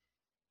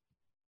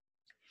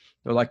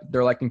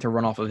 They're liking to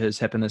run off of his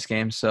hip in this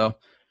game. So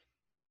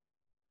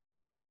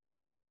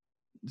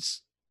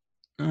this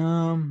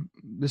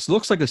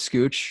looks like a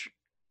scooch.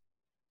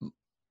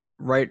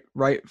 Right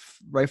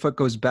foot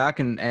goes back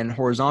and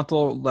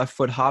horizontal, left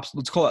foot hops.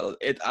 Let's call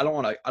it. I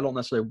don't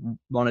necessarily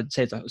want to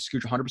say it's a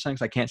scooch 100%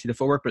 because I can't see the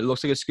footwork, but it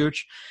looks like a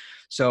scooch.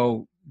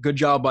 So good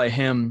job by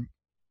him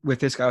with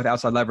this guy with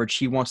outside leverage.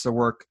 He wants to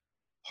work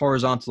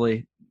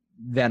horizontally,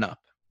 then up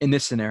in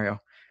this scenario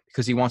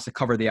because he wants to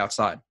cover the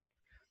outside.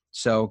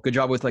 So good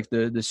job with like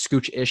the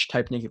scooch-ish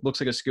technique. It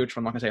looks like a scooch, but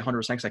I'm not gonna say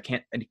 100% because I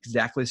can't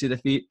exactly see the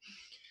feet.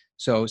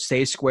 So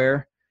stay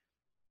square.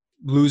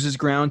 Loses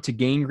ground to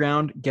gain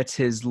ground, gets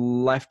his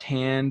left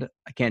hand,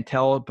 I can't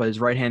tell, but his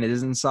right hand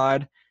is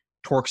inside,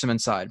 torques him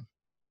inside.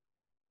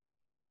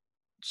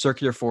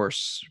 Circular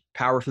force,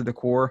 power through the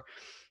core,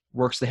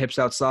 works the hips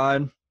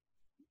outside,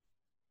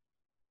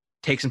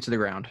 takes him to the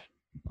ground.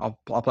 I'll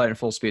play it in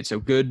full speed. So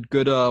good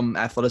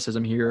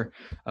athleticism here,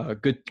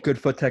 good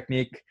foot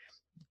technique,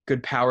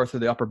 good power through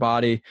the upper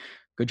body,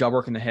 good job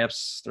working the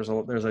hips. There's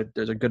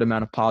a good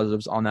amount of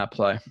positives on that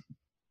play.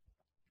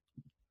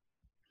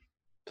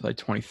 Play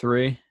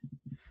 23.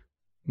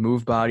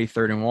 Move body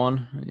 3rd and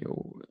 1.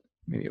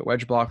 Maybe a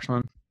wedge block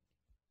one.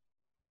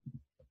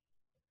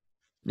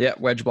 Yeah,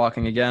 wedge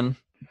blocking again.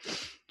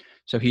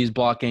 So he's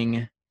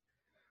blocking.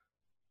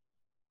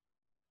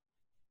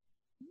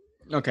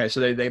 Okay,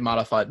 so they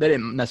modified. They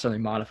didn't necessarily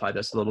modify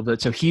this a little bit.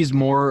 So he's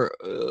more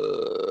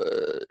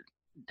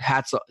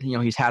hats.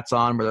 He's hats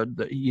on where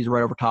he's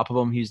right over top of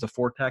him. He's the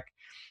 4-tech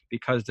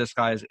because this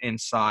guy is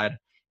inside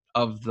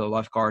of the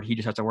left guard. He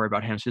just has to worry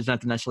about him. So he doesn't have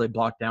to necessarily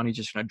block down. He's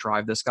just going to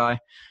drive this guy.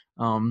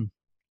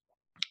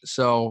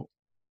 So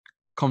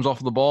comes off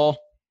of the ball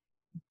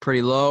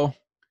pretty low.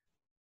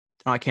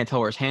 I can't tell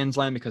where his hands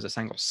land because this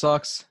angle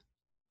sucks.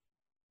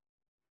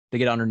 They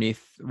get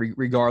underneath.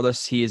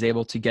 Regardless, he is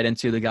able to get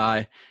into the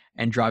guy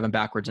and drive him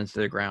backwards into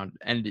the ground.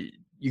 And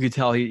you could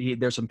tell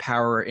there's some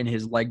power in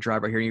his leg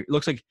drive right here. He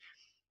looks like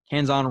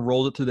hands on,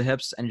 rolled it through the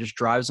hips and just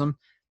drives him.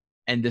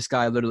 And this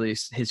guy literally,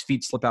 his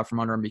feet slip out from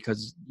under him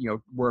because,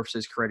 Wirfs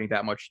is creating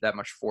that much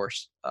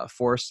force.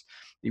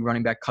 The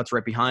running back cuts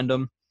right behind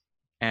him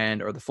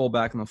or the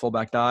fullback and the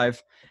fullback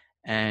dive.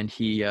 And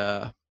he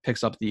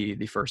picks up the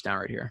first down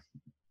right here.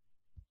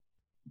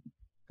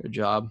 Good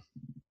job.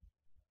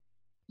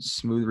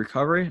 Smooth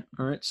recovery.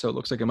 All right, so it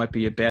looks like it might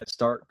be a bad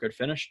start, good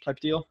finish type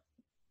deal.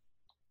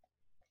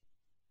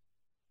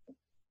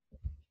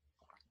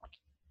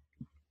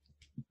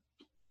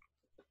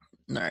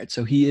 All right,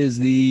 so he is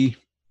the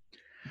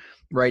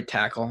right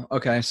tackle.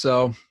 Okay,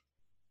 so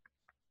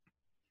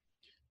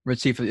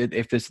let's see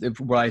if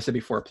what I said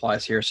before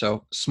applies here.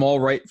 So small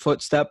right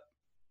foot step.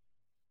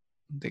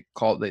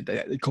 Some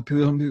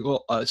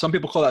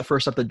people call that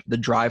first step the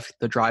drive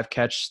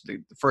catch,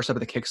 the first step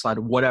of the kick slide,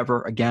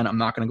 whatever. Again, I'm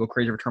not going to go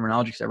crazy for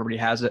terminology because everybody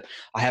has it.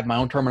 I have my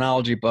own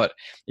terminology, but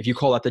if you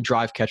call that the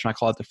drive catch and I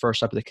call it the first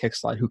step of the kick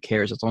slide, who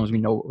cares? As long as we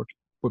know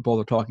what both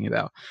are talking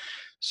about.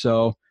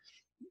 So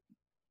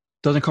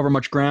doesn't cover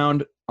much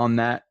ground on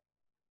that.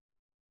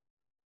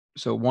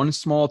 So 1 is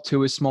small,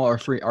 2 is small, or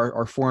 3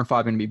 are 4 and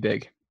 5 going to be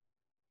big.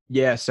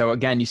 Yeah. So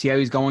again, you see how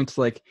he's going to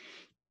like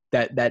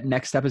that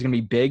next step is going to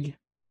be big.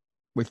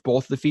 With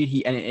both the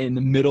feet, and in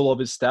the middle of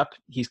his step,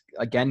 he's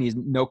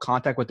no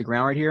contact with the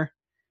ground right here.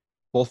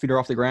 Both feet are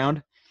off the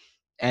ground.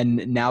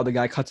 And now the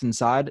guy cuts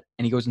inside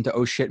and he goes into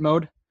oh shit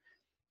mode.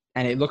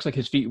 And it looks like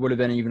his feet would have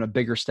been even a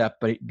bigger step,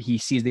 but he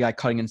sees the guy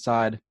cutting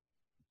inside,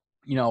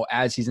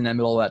 as he's in the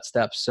middle of that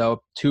step.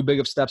 So 2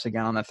 big of steps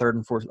again on that 3rd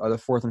and 4th, or the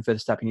 4th and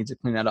 5th step. He needs to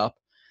clean that up.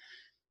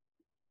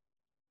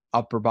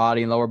 Upper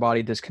body and lower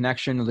body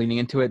disconnection leading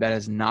into it. That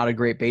is not a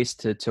great base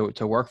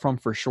to work from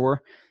for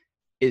sure.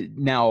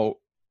 Now,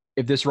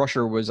 if this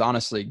rusher was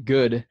honestly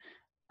good,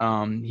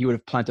 he would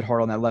have planted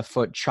hard on that left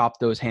foot, chopped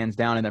those hands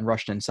down, and then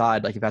rushed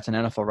inside. Like if that's an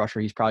NFL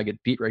rusher, he's probably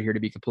get beat right here, to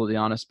be completely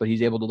honest. But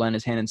he's able to land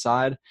his hand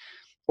inside,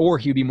 or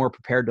he'd be more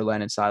prepared to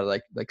land inside,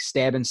 like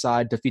stab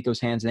inside, defeat those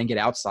hands, and then get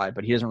outside.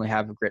 But he doesn't really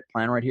have a great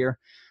plan right here.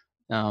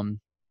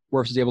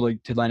 Wirfs is able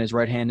to land his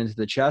right hand into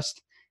the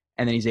chest,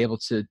 and then he's able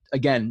to,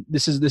 again,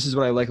 this is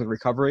what I like with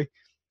recovery.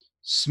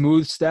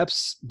 Smooth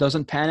steps,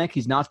 doesn't panic.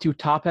 He's not too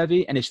top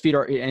heavy, and his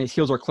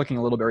heels are clicking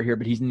a little bit right here,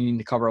 but he's needing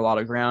to cover a lot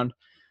of ground.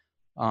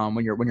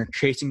 When you're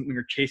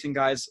chasing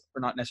guys,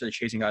 or not necessarily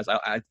chasing guys,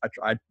 I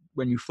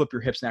when you flip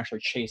your hips and actually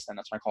chase them,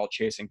 that's what I call it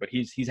chasing. But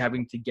he's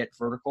having to get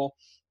vertical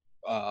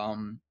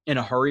in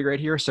a hurry right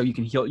here, so you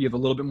can heel. You have a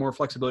little bit more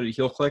flexibility to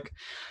heel click.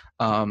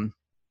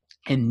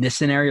 In this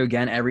scenario,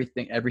 again,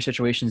 every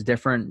situation is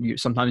different.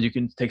 Sometimes you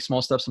can take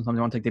small steps, sometimes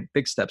you want to take the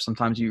big steps,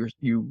 sometimes you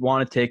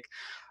want to take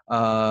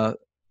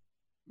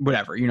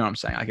whatever, you know what I'm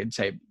saying? I could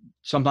say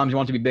sometimes you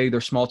want to be big,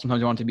 they're small. Sometimes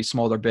you want to be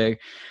small, they're big.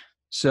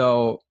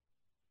 So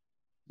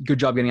good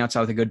job getting outside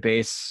with a good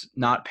base,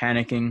 not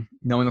panicking,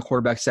 knowing the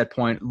quarterback set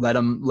point, let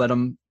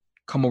him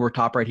come over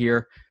top right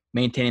here,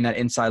 maintaining that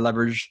inside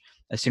leverage.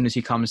 As soon as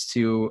he comes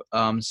to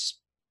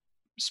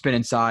spin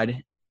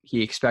inside,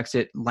 he expects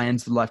it,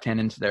 lands the left hand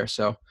into there.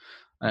 So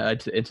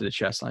into the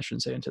chest, I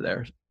shouldn't say into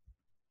there.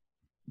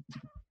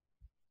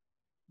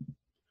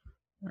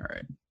 All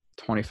right,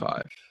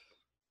 25.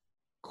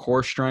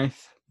 Core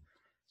strength,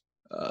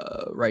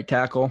 right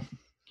tackle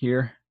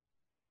here.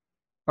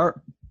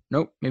 Or,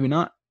 nope, maybe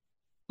not.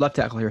 Left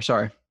tackle here,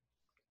 sorry.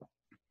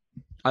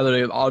 I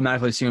literally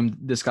automatically assumed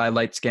this guy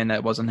light skin,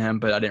 that wasn't him,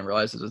 but I didn't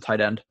realize it was a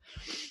tight end.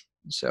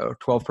 So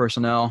 12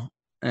 personnel.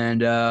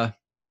 And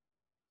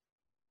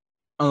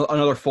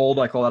another fold,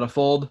 I call that a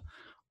fold.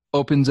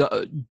 Opens up,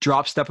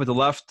 drop step with the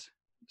left,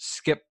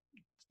 skip,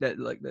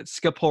 that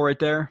skip pull right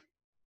there.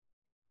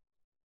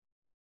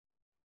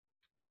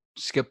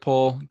 Skip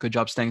pull, good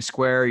job staying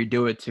square. You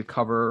do it to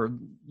cover,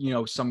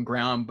 some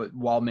ground, but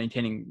while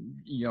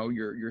maintaining,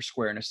 your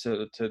squareness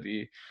to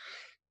the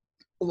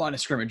line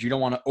of scrimmage. You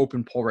don't want to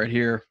open pull right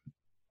here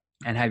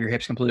and have your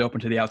hips completely open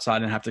to the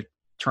outside and have to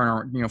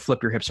turn,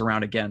 flip your hips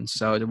around again.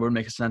 So it would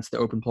make sense to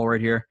open pull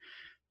right here.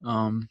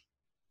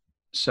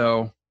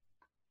 So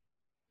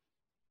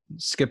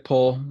skip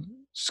pull,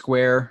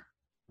 square,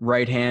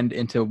 right hand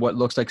into what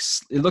looks like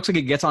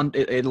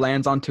it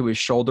lands onto his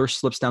shoulder,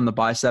 slips down the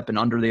bicep and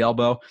under the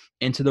elbow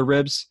into the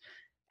ribs,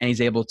 and he's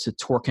able to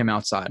torque him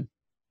outside.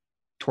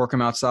 torque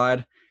him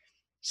outside,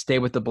 stay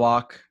with the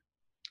block.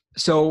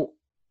 So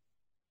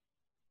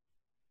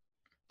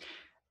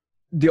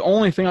the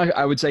only thing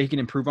I would say he can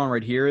improve on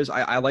right here is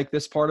I like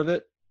this part of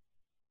it.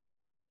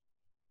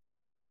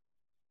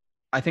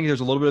 I think there's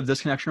a little bit of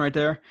disconnection right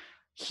there.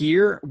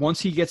 Here, once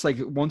he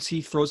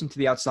throws him to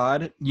the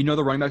outside,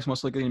 the running back's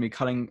most likely going to be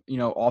cutting,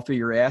 off of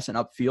your ass and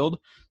upfield.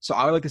 So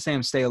I would like to say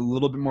him stay a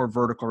little bit more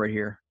vertical right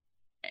here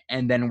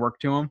and then work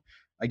to him.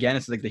 Again,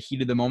 it's like the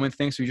heat of the moment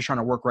thing. So you're just trying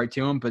to work right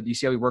to him, but you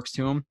see how he works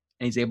to him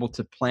and he's able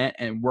to plant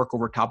and work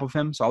over top of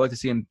him. So I like to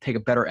see him take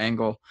a better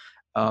angle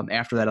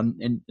after that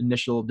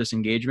initial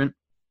disengagement.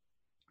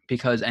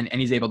 Because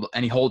he's able to,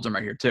 and he holds him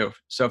right here too.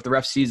 So if the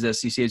ref sees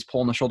this, you see he's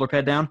pulling the shoulder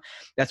pad down.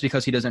 That's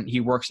because he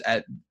works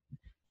at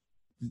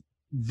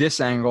this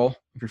angle.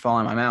 If you're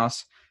following my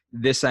mouse,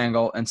 this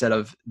angle instead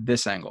of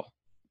this angle.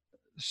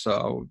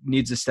 So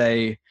needs to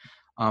stay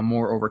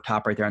more over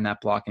top right there in that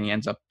block, and he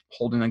ends up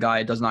holding the guy.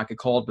 It does not get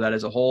called, but that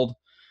is a hold.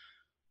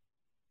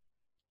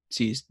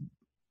 Sees a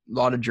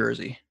lot of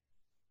jersey.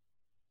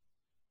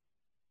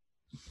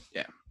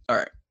 Yeah. All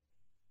right.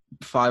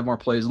 5 more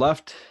plays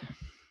left.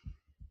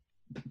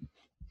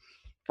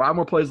 5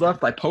 more plays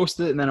left. I post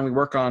it, and then we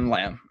work on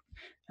Lamb.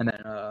 And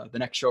then the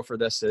next show for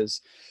this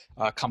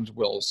comes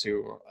Wills,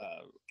 who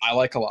I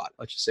like a lot.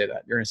 Let's just say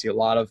that. You're going to see a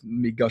lot of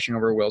me gushing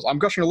over Wills. I'm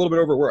gushing a little bit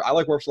over Wirfs. I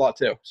like Wirfs a lot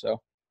too.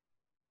 So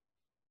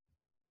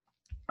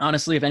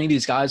honestly, if any of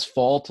these guys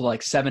fall to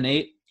like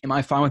 7-8, am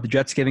I fine with the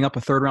Jets giving up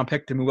a 3rd-round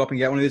pick to move up and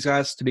get one of these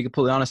guys? To be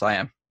completely honest, I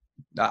am.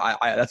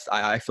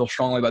 I feel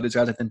strongly about these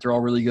guys. I think they're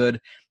all really good.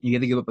 You get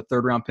to give up a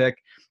 3rd-round pick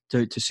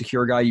to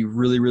secure a guy you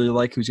really, really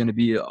like, who's going to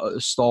be a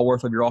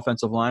stalwart of your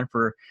offensive line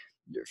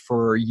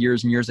for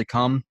years and years to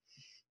come.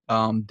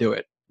 Do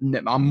it.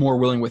 I'm more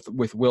willing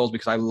with Wills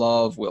because I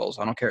love Wills.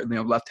 I don't care.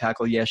 Left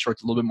tackle, yeah, sure,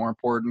 it's a little bit more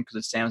important because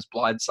it's Sam's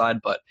blind side,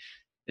 but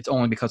it's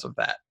only because of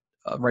that.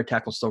 Right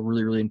tackle is still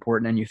really, really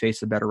important, and you face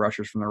the better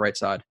rushers from the right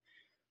side.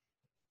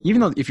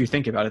 Even though, if you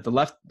think about it,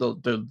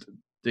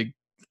 the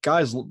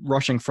guys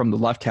rushing from the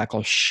left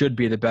tackle should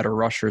be the better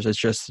rushers. It's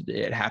just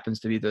it happens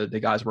to be the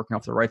guys working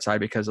off the right side,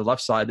 because the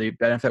left side, the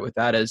benefit with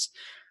that is,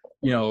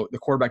 the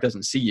quarterback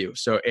doesn't see you.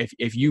 So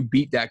if you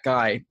beat that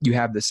guy, you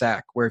have the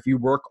sack. Where if you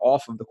work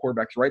off of the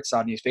quarterback's right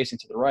side and he's facing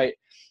to the right,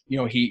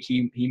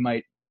 he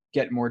might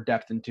get more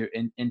depth into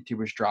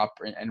his drop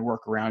and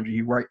work around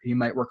you. He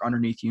might work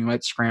underneath you. He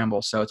might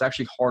scramble. So it's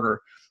actually harder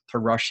to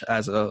rush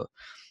as a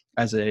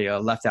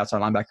left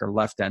outside linebacker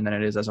left end than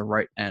it is as a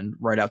right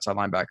outside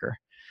linebacker.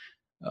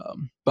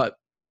 But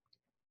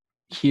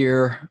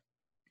here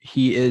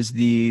he is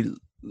the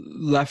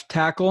left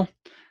tackle.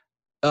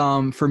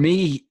 For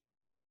me,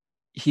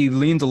 he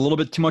leans a little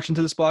bit too much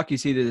into this block. You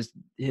see that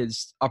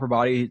his upper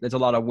body, there's a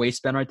lot of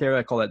waist bend right there.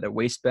 I call that the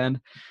waist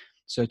bend.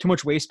 So too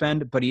much waist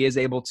bend, but he is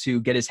able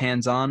to get his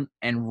hands on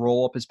and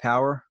roll up his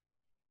power.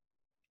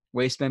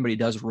 Waist bend, but he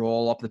does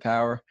roll up the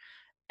power.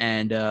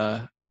 And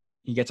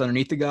he gets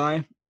underneath the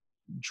guy,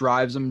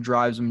 drives him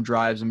all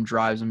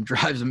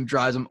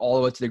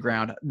the way to the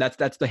ground.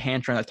 That's the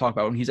hand trend I talk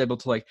about, when he's able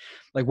to like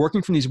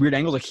working from these weird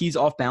angles. Like, he's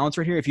off balance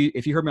right here. If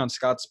you heard me on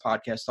Scott's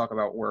podcast talk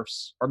about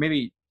Wirfs, or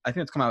maybe I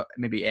think it's come out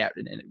maybe in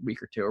a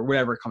week or two or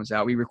whatever it comes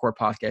out. We record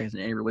podcasts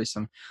and release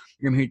them.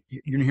 You're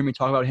gonna hear me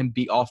talk about him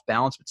be off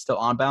balance but still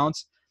on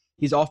balance.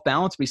 He's off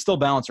balance, but he's still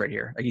balanced right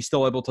here. Like, he's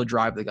still able to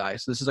drive the guy.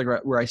 So this is like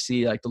where I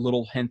see like the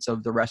little hints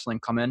of the wrestling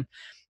come in.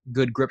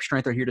 Good grip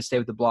strength are here to stay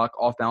with the block,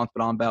 off balance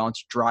but on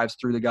balance, drives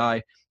through the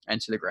guy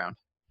and to the ground.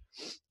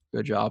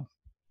 Good job.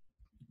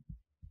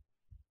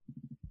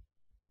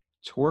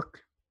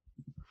 Torque.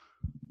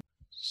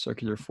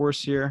 Circular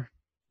force here.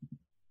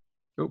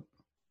 Oh.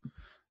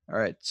 All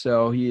right,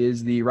 so he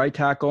is the right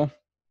tackle.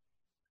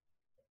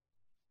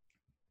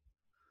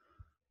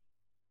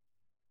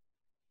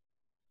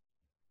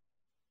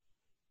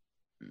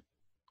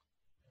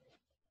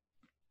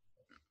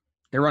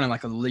 They're running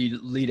like a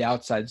lead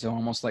outside zone,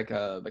 almost like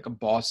a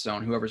boss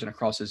zone. Whoever's going to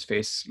cross his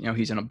face,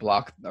 he's going to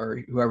block,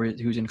 or whoever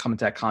who's going to come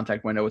into that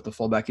contact window with the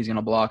fullback, he's going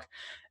to block.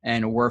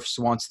 And Wirfs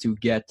wants to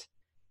get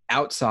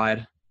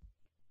outside.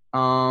 I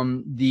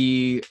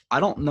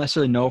don't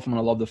necessarily know if I'm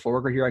going to love the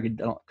footwork right here.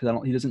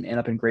 He doesn't end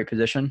up in great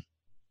position.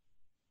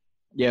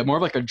 Yeah, more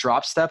of like a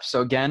drop step. So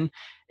again,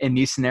 in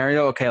these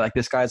scenario, okay, like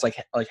this guy's like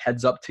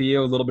heads up to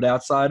you a little bit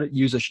outside.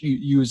 Use a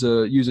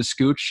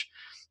scooch.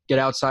 Get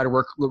outside,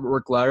 work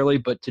laterally,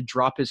 but to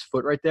drop his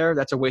foot right there,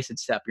 that's a wasted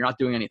step. You're not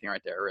doing anything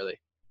right there, really.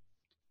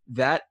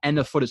 That and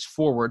the foot is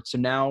forward, so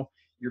now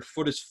your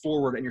foot is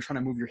forward, and you're trying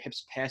to move your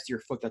hips past your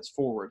foot that's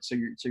forward. So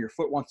your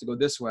foot wants to go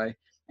this way,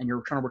 and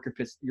you're trying to work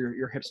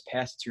your hips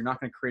past it. So you're not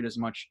going to create as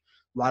much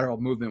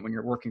lateral movement when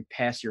you're working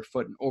past your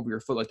foot and over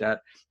your foot like that.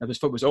 Now, if his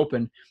foot was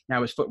open,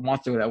 now his foot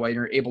wants to go that way, and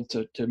you're able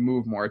to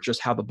move more. It's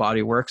just how the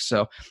body works.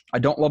 So I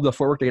don't love the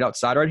footwork to get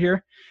outside right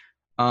here,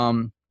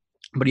 but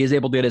he is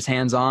able to get his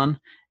hands on.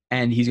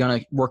 And he's going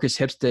to work his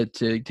hips to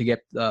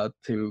get the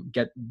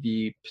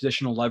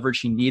positional leverage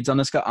he needs on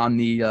this guy on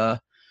the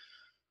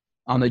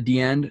D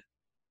end.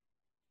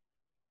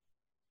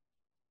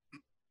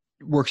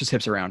 Works his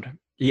hips around.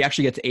 he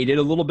actually gets aided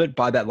a little bit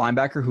by that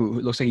linebacker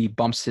who looks like he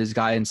bumps his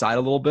guy inside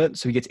a little bit.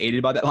 So he gets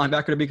aided by that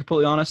linebacker, to be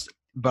completely honest.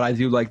 But I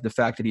do like the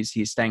fact that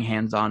he's staying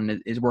hands-on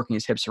and is working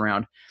his hips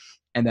around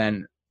and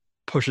then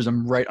pushes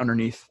him right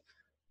underneath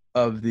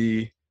of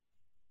the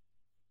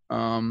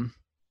running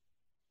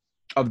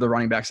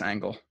back's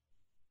angle.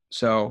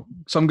 So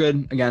some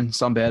good, again,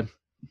 some bad.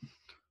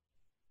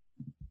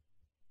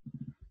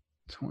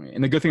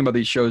 And the good thing about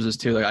these shows is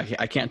too, like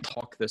I can't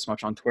talk this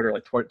much on Twitter.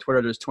 Like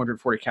Twitter, there's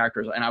 240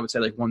 characters, and I would say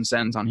like one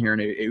sentence on here,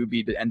 and it would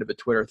be the end of a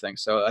Twitter thing.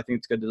 So I think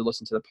it's good to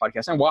listen to the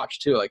podcast and watch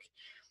too. Like,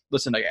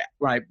 listen, like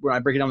when I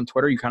break it down on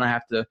Twitter, you kind of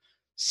have to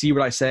see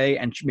what I say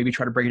and maybe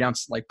try to break it down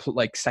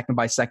like second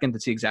by second to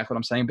see exactly what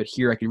I'm saying. But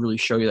here I can really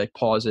show you, like,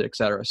 pause it,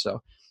 etc.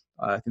 So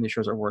I think these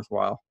shows are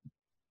worthwhile.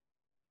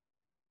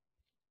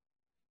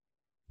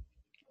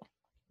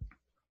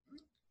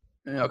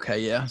 Okay,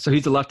 yeah. So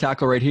he's the left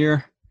tackle right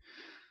here.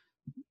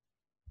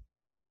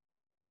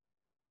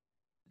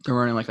 They're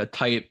running like a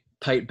tight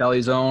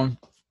belly zone.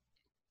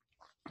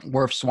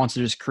 Wirfs wants to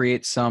just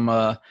create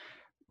some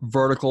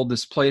vertical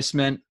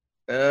displacement.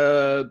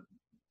 The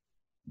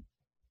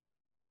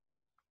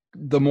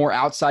more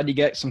outside you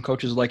get, some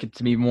coaches like it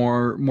to be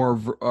more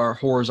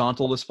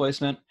horizontal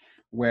displacement.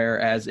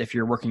 Whereas if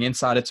you're working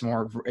inside, it's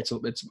more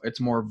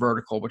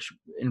vertical, which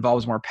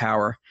involves more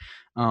power.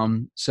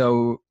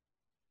 So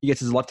he gets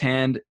his left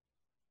hand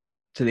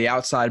to the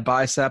outside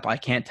bicep. I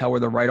can't tell where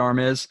the right arm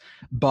is,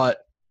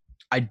 but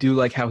I do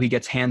like how he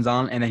gets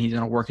hands-on, and then he's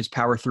going to work his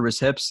power through his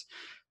hips,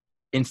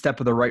 in step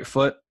with the right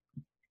foot,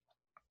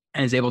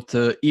 and is able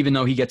to, even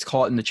though he gets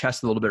caught in the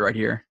chest a little bit right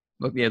here.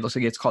 Look, yeah, it looks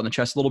like he gets caught in the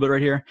chest a little bit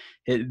right here.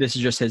 This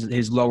is just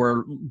his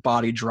lower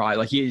body dry.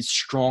 Like, he has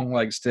strong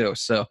legs too.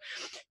 So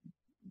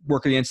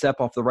working the instep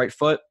off the right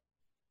foot,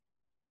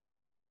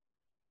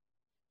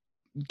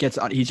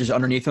 he's just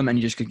underneath him, and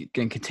he just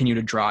can continue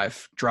to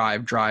drive right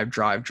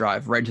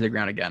into the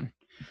ground again.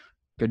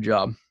 Good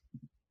job.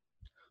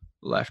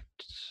 Left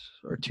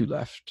or two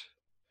left.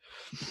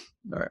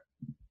 All right.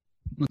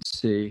 Let's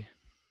see.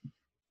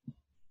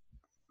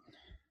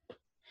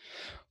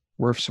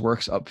 Wirfs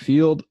works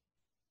upfield.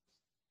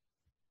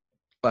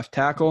 Left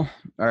tackle.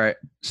 All right.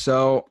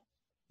 So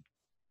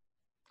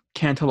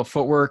can't tell the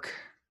footwork.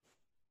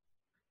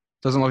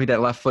 Doesn't look like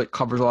that left foot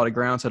covers a lot of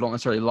ground, so I don't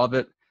necessarily love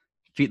it.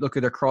 Feet look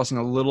like they're crossing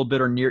a little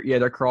bit or near. Yeah,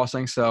 they're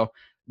crossing. So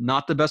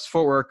not the best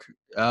footwork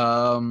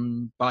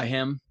by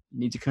him.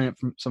 Needs to clean up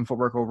some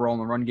footwork overall in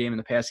the run game and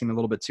the pass game a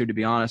little bit too, to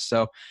be honest.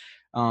 So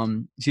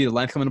you see the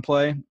length come into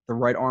play. The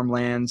right arm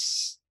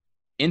lands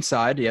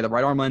inside. Yeah, the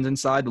right arm lands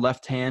inside. The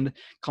left hand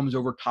comes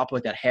over top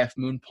like that half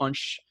moon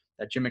punch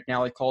that Jim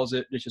McNally calls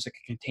it. It's just like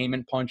a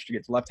containment punch to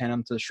get the left hand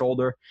onto the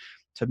shoulder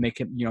to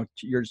make him,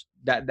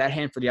 that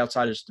hand for the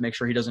outside is to make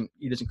sure he doesn't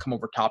come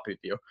over top of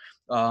you.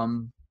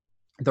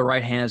 The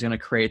right hand is going to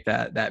create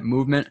that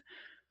movement,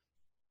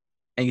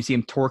 and you see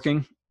him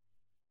torquing.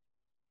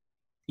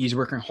 He's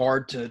working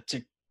hard to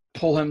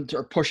pull him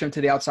or push him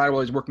to the outside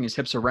while he's working his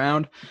hips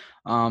around.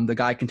 The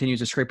guy continues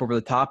to scrape over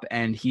the top,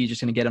 and he's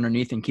just going to get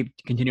underneath and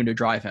continue to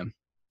drive him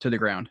to the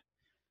ground.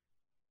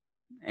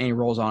 And he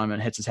rolls on him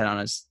and hits his head on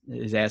his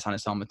ass on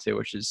his helmet too,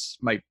 which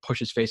might push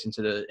his face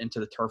into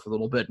the turf a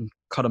little bit and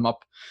cut him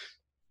up,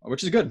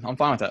 which is good. I'm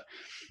fine with that.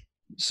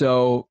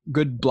 So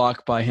good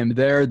block by him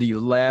there. The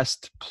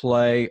last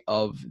play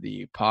of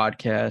the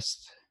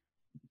podcast.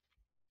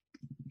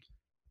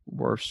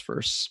 Wirfs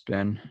first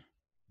spin.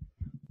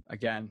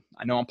 Again,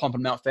 I know I'm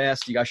pumping them out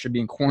fast. You guys should be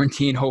in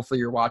quarantine. Hopefully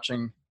you're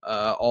watching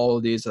all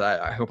of these.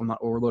 I hope I'm not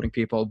overloading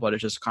people, but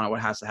it's just kind of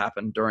what has to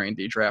happen during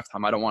the draft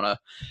time. I don't want to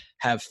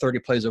have 30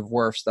 plays of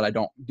Wirfs that I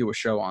don't do a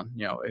show on,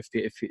 if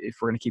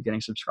we're going to keep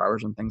getting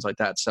subscribers and things like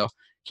that. So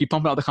keep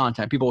pumping out the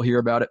content. People will hear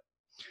about it.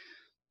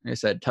 Like I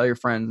said, tell your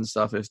friends and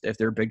stuff if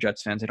they're big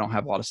Jets fans. They don't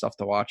have a lot of stuff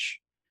to watch.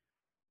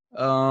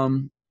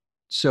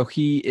 So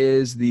he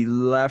is the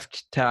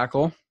left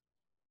tackle.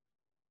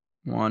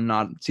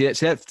 See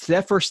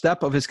that first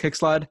step of his kick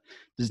slide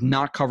does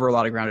not cover a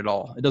lot of ground at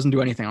all. It doesn't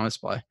do anything on this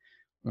play.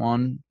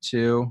 1,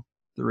 2,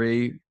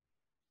 3.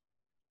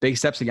 Big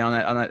steps again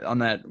on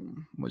that.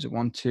 Was it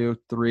 1, 2,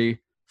 3,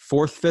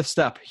 4th, 5th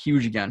step?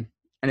 Huge again.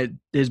 And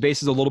his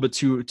base is a little bit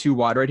too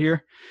wide right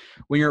here.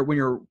 When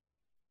your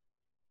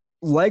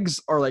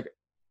legs are like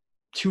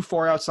too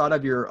far outside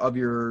of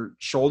your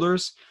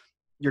shoulders,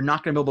 you're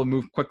not going to be able to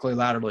move quickly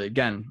laterally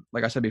again,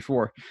 like I said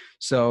before.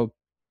 So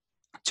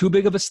too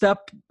big of a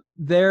step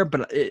there,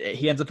 but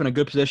he ends up in a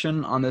good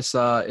position on this.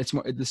 This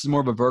is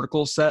more of a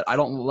vertical set. I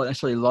don't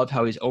necessarily love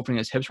how he's opening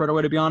his hips right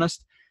away, to be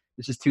honest.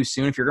 This is too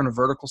soon. If you're going to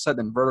vertical set,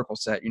 then vertical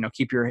set.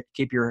 Keep your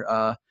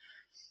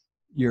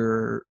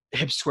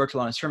hips square to the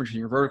line of scrimmage in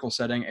your vertical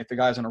setting. If the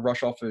guy's going to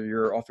rush off of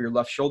your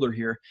left shoulder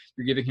here,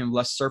 you're giving him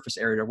less surface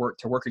area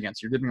to work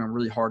against. You're giving him a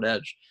really hard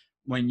edge.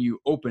 When you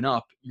open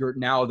up,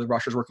 now the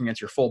rusher's working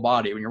against your full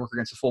body. When you're working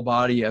against the full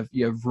body,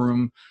 you have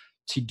room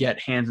to get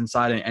hands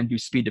inside and do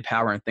speed to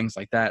power and things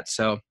like that.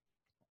 So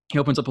he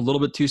opens up a little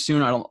bit too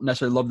soon. I don't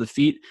necessarily love the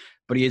feet,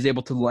 but he is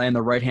able to land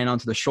the right hand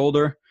onto the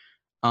shoulder.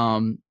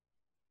 And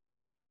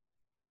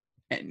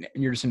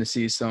you're just going to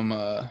see some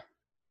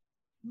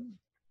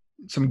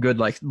some good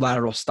like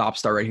lateral stop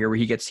start right here where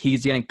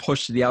he's getting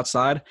pushed to the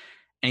outside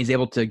and he's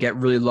able to get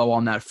really low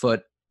on that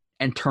foot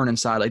and turn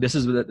inside. Like this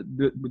is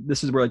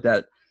where like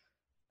that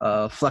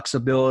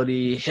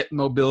flexibility, hip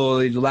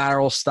mobility,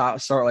 lateral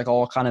start like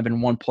all kind of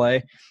in one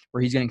play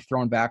where he's getting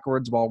thrown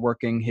backwards while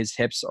working his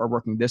hips are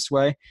working this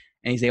way.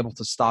 And he's able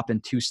to stop in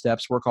 2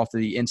 steps, work off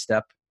the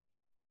instep.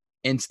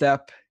 You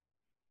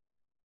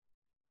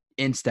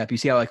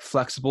see how like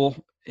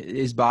flexible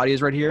his body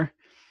is right here?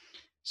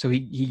 So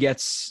he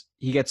gets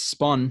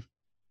spun,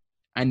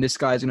 and this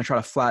guy is going to try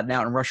to flatten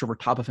out and rush over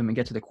top of him and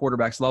get to the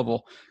quarterback's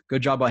level.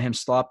 Good job by him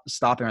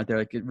stopping right there,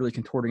 like really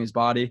contorting his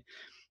body.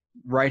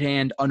 Right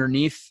hand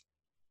underneath,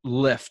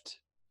 lift,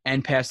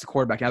 and pass the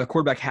quarterback. Now the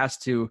quarterback has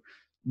to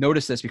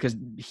notice this because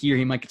here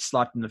he might get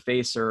slapped in the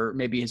face or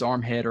maybe his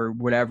arm hit or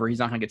whatever. He's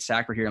not going to get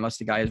sacked right here unless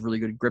the guy has really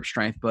good grip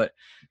strength. But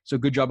so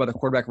good job by the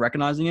quarterback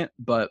recognizing it.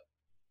 But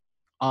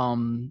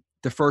the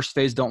first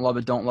phase, don't love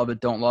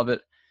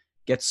it.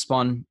 Gets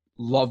spun.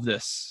 Love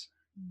this.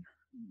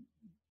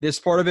 This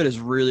part of it is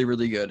really,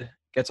 really good.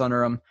 Gets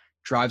under him,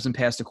 drives him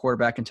past the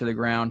quarterback into the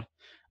ground,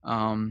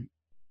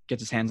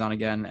 gets his hands on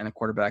again, and the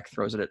quarterback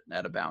throws it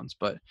out of bounds.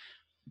 But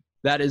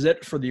that is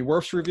it for the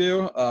Wirfs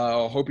review.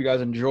 Hope you guys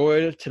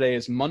enjoyed. Today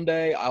is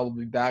Monday. I will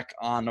be back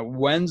on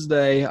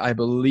Wednesday, I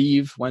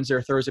believe. Wednesday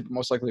or Thursday, but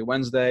most likely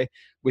Wednesday,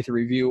 with a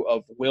review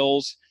of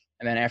Wills.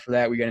 And then after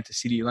that, we get into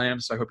CeeDee Lamb.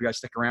 So I hope you guys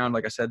stick around.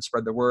 Like I said,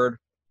 spread the word.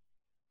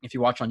 If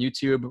you watch on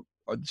YouTube,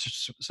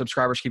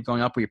 subscribers keep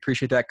going up. We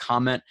appreciate that.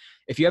 Comment.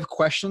 If you have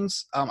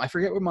questions, I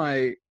forget what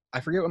my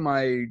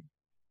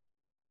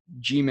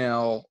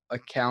Gmail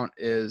account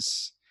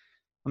is.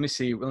 Let me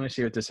see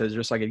what this is,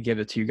 just so I could give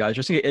it to you guys.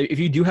 Just if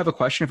you do have a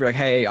question, if you're like,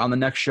 hey, on the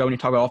next show when you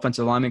talk about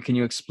offensive linemen, can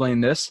you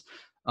explain this?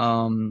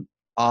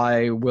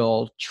 I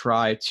will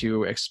try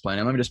to explain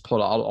it. Let me just pull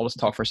it up. I'll just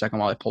talk for a second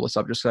while I pull this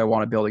up, just because I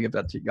want to be able to give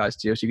that to you guys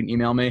too, so you can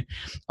email me.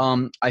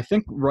 I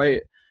think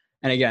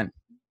and again,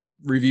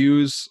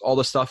 reviews, all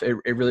the stuff, it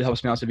really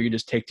helps me out. So if you could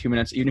just take 2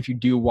 minutes, even if you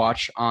do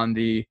watch on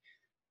the,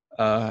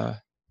 if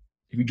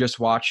you just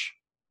watch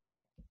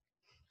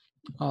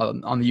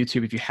on the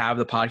YouTube, if you have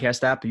the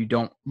podcast app, but you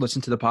don't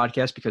listen to the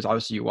podcast because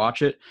obviously you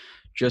watch it,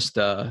 just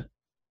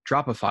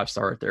drop a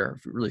 5-star right there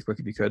really quick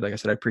if you could. Like I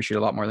said, I appreciate it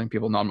a lot more than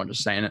people know. I'm not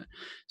just saying it.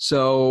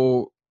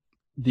 So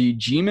the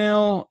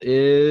Gmail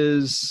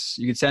is,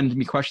 you can send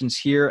me questions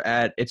here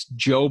it's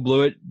Joe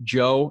Blewett,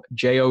 Joe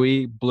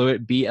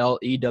Blewett,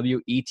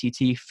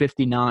 BLEWETT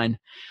 59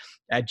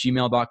 at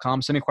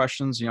gmail.com. Send me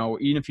questions,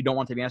 even if you don't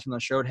want to be answered on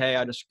the show. Hey,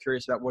 I'm just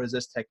curious about what is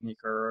this technique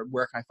or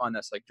where can I find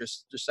this? Like,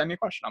 just send me a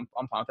question.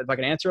 I'm fine. If I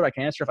can answer it, I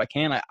can answer. If I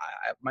can, I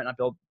might not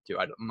be able to.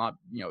 I'm not,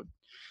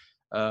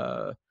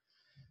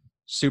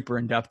 super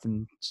in depth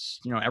and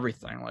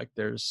everything. Like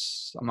I'm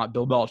not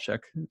Bill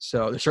Belichick,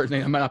 so there's certain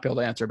things I might not be able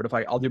to answer. But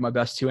I'll do my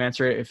best to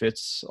answer it if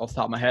it's off the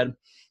top of my head.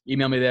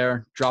 Email me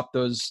there. Drop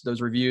those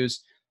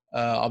reviews.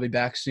 I'll be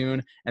back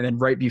soon. And then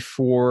right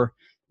before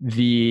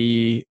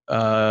the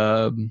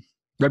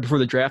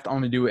draft, I'm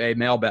going to do a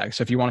mailbag.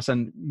 So if you want to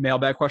send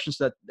mailbag questions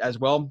to that as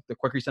well, the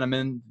quicker you send them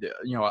in,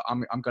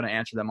 I'm going to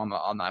answer them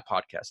on that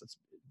podcast. That's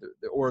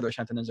the order they're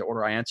sent in is the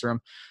order I answer them.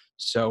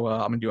 So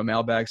I'm going to do a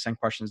mailbag, send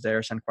questions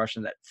there, send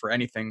questions for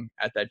anything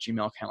at that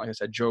Gmail account. Like I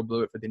said, Joe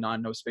Blewett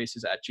 59, no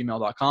spaces, at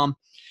gmail.com.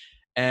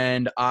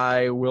 And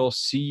I will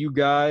see you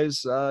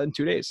guys in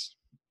 2 days.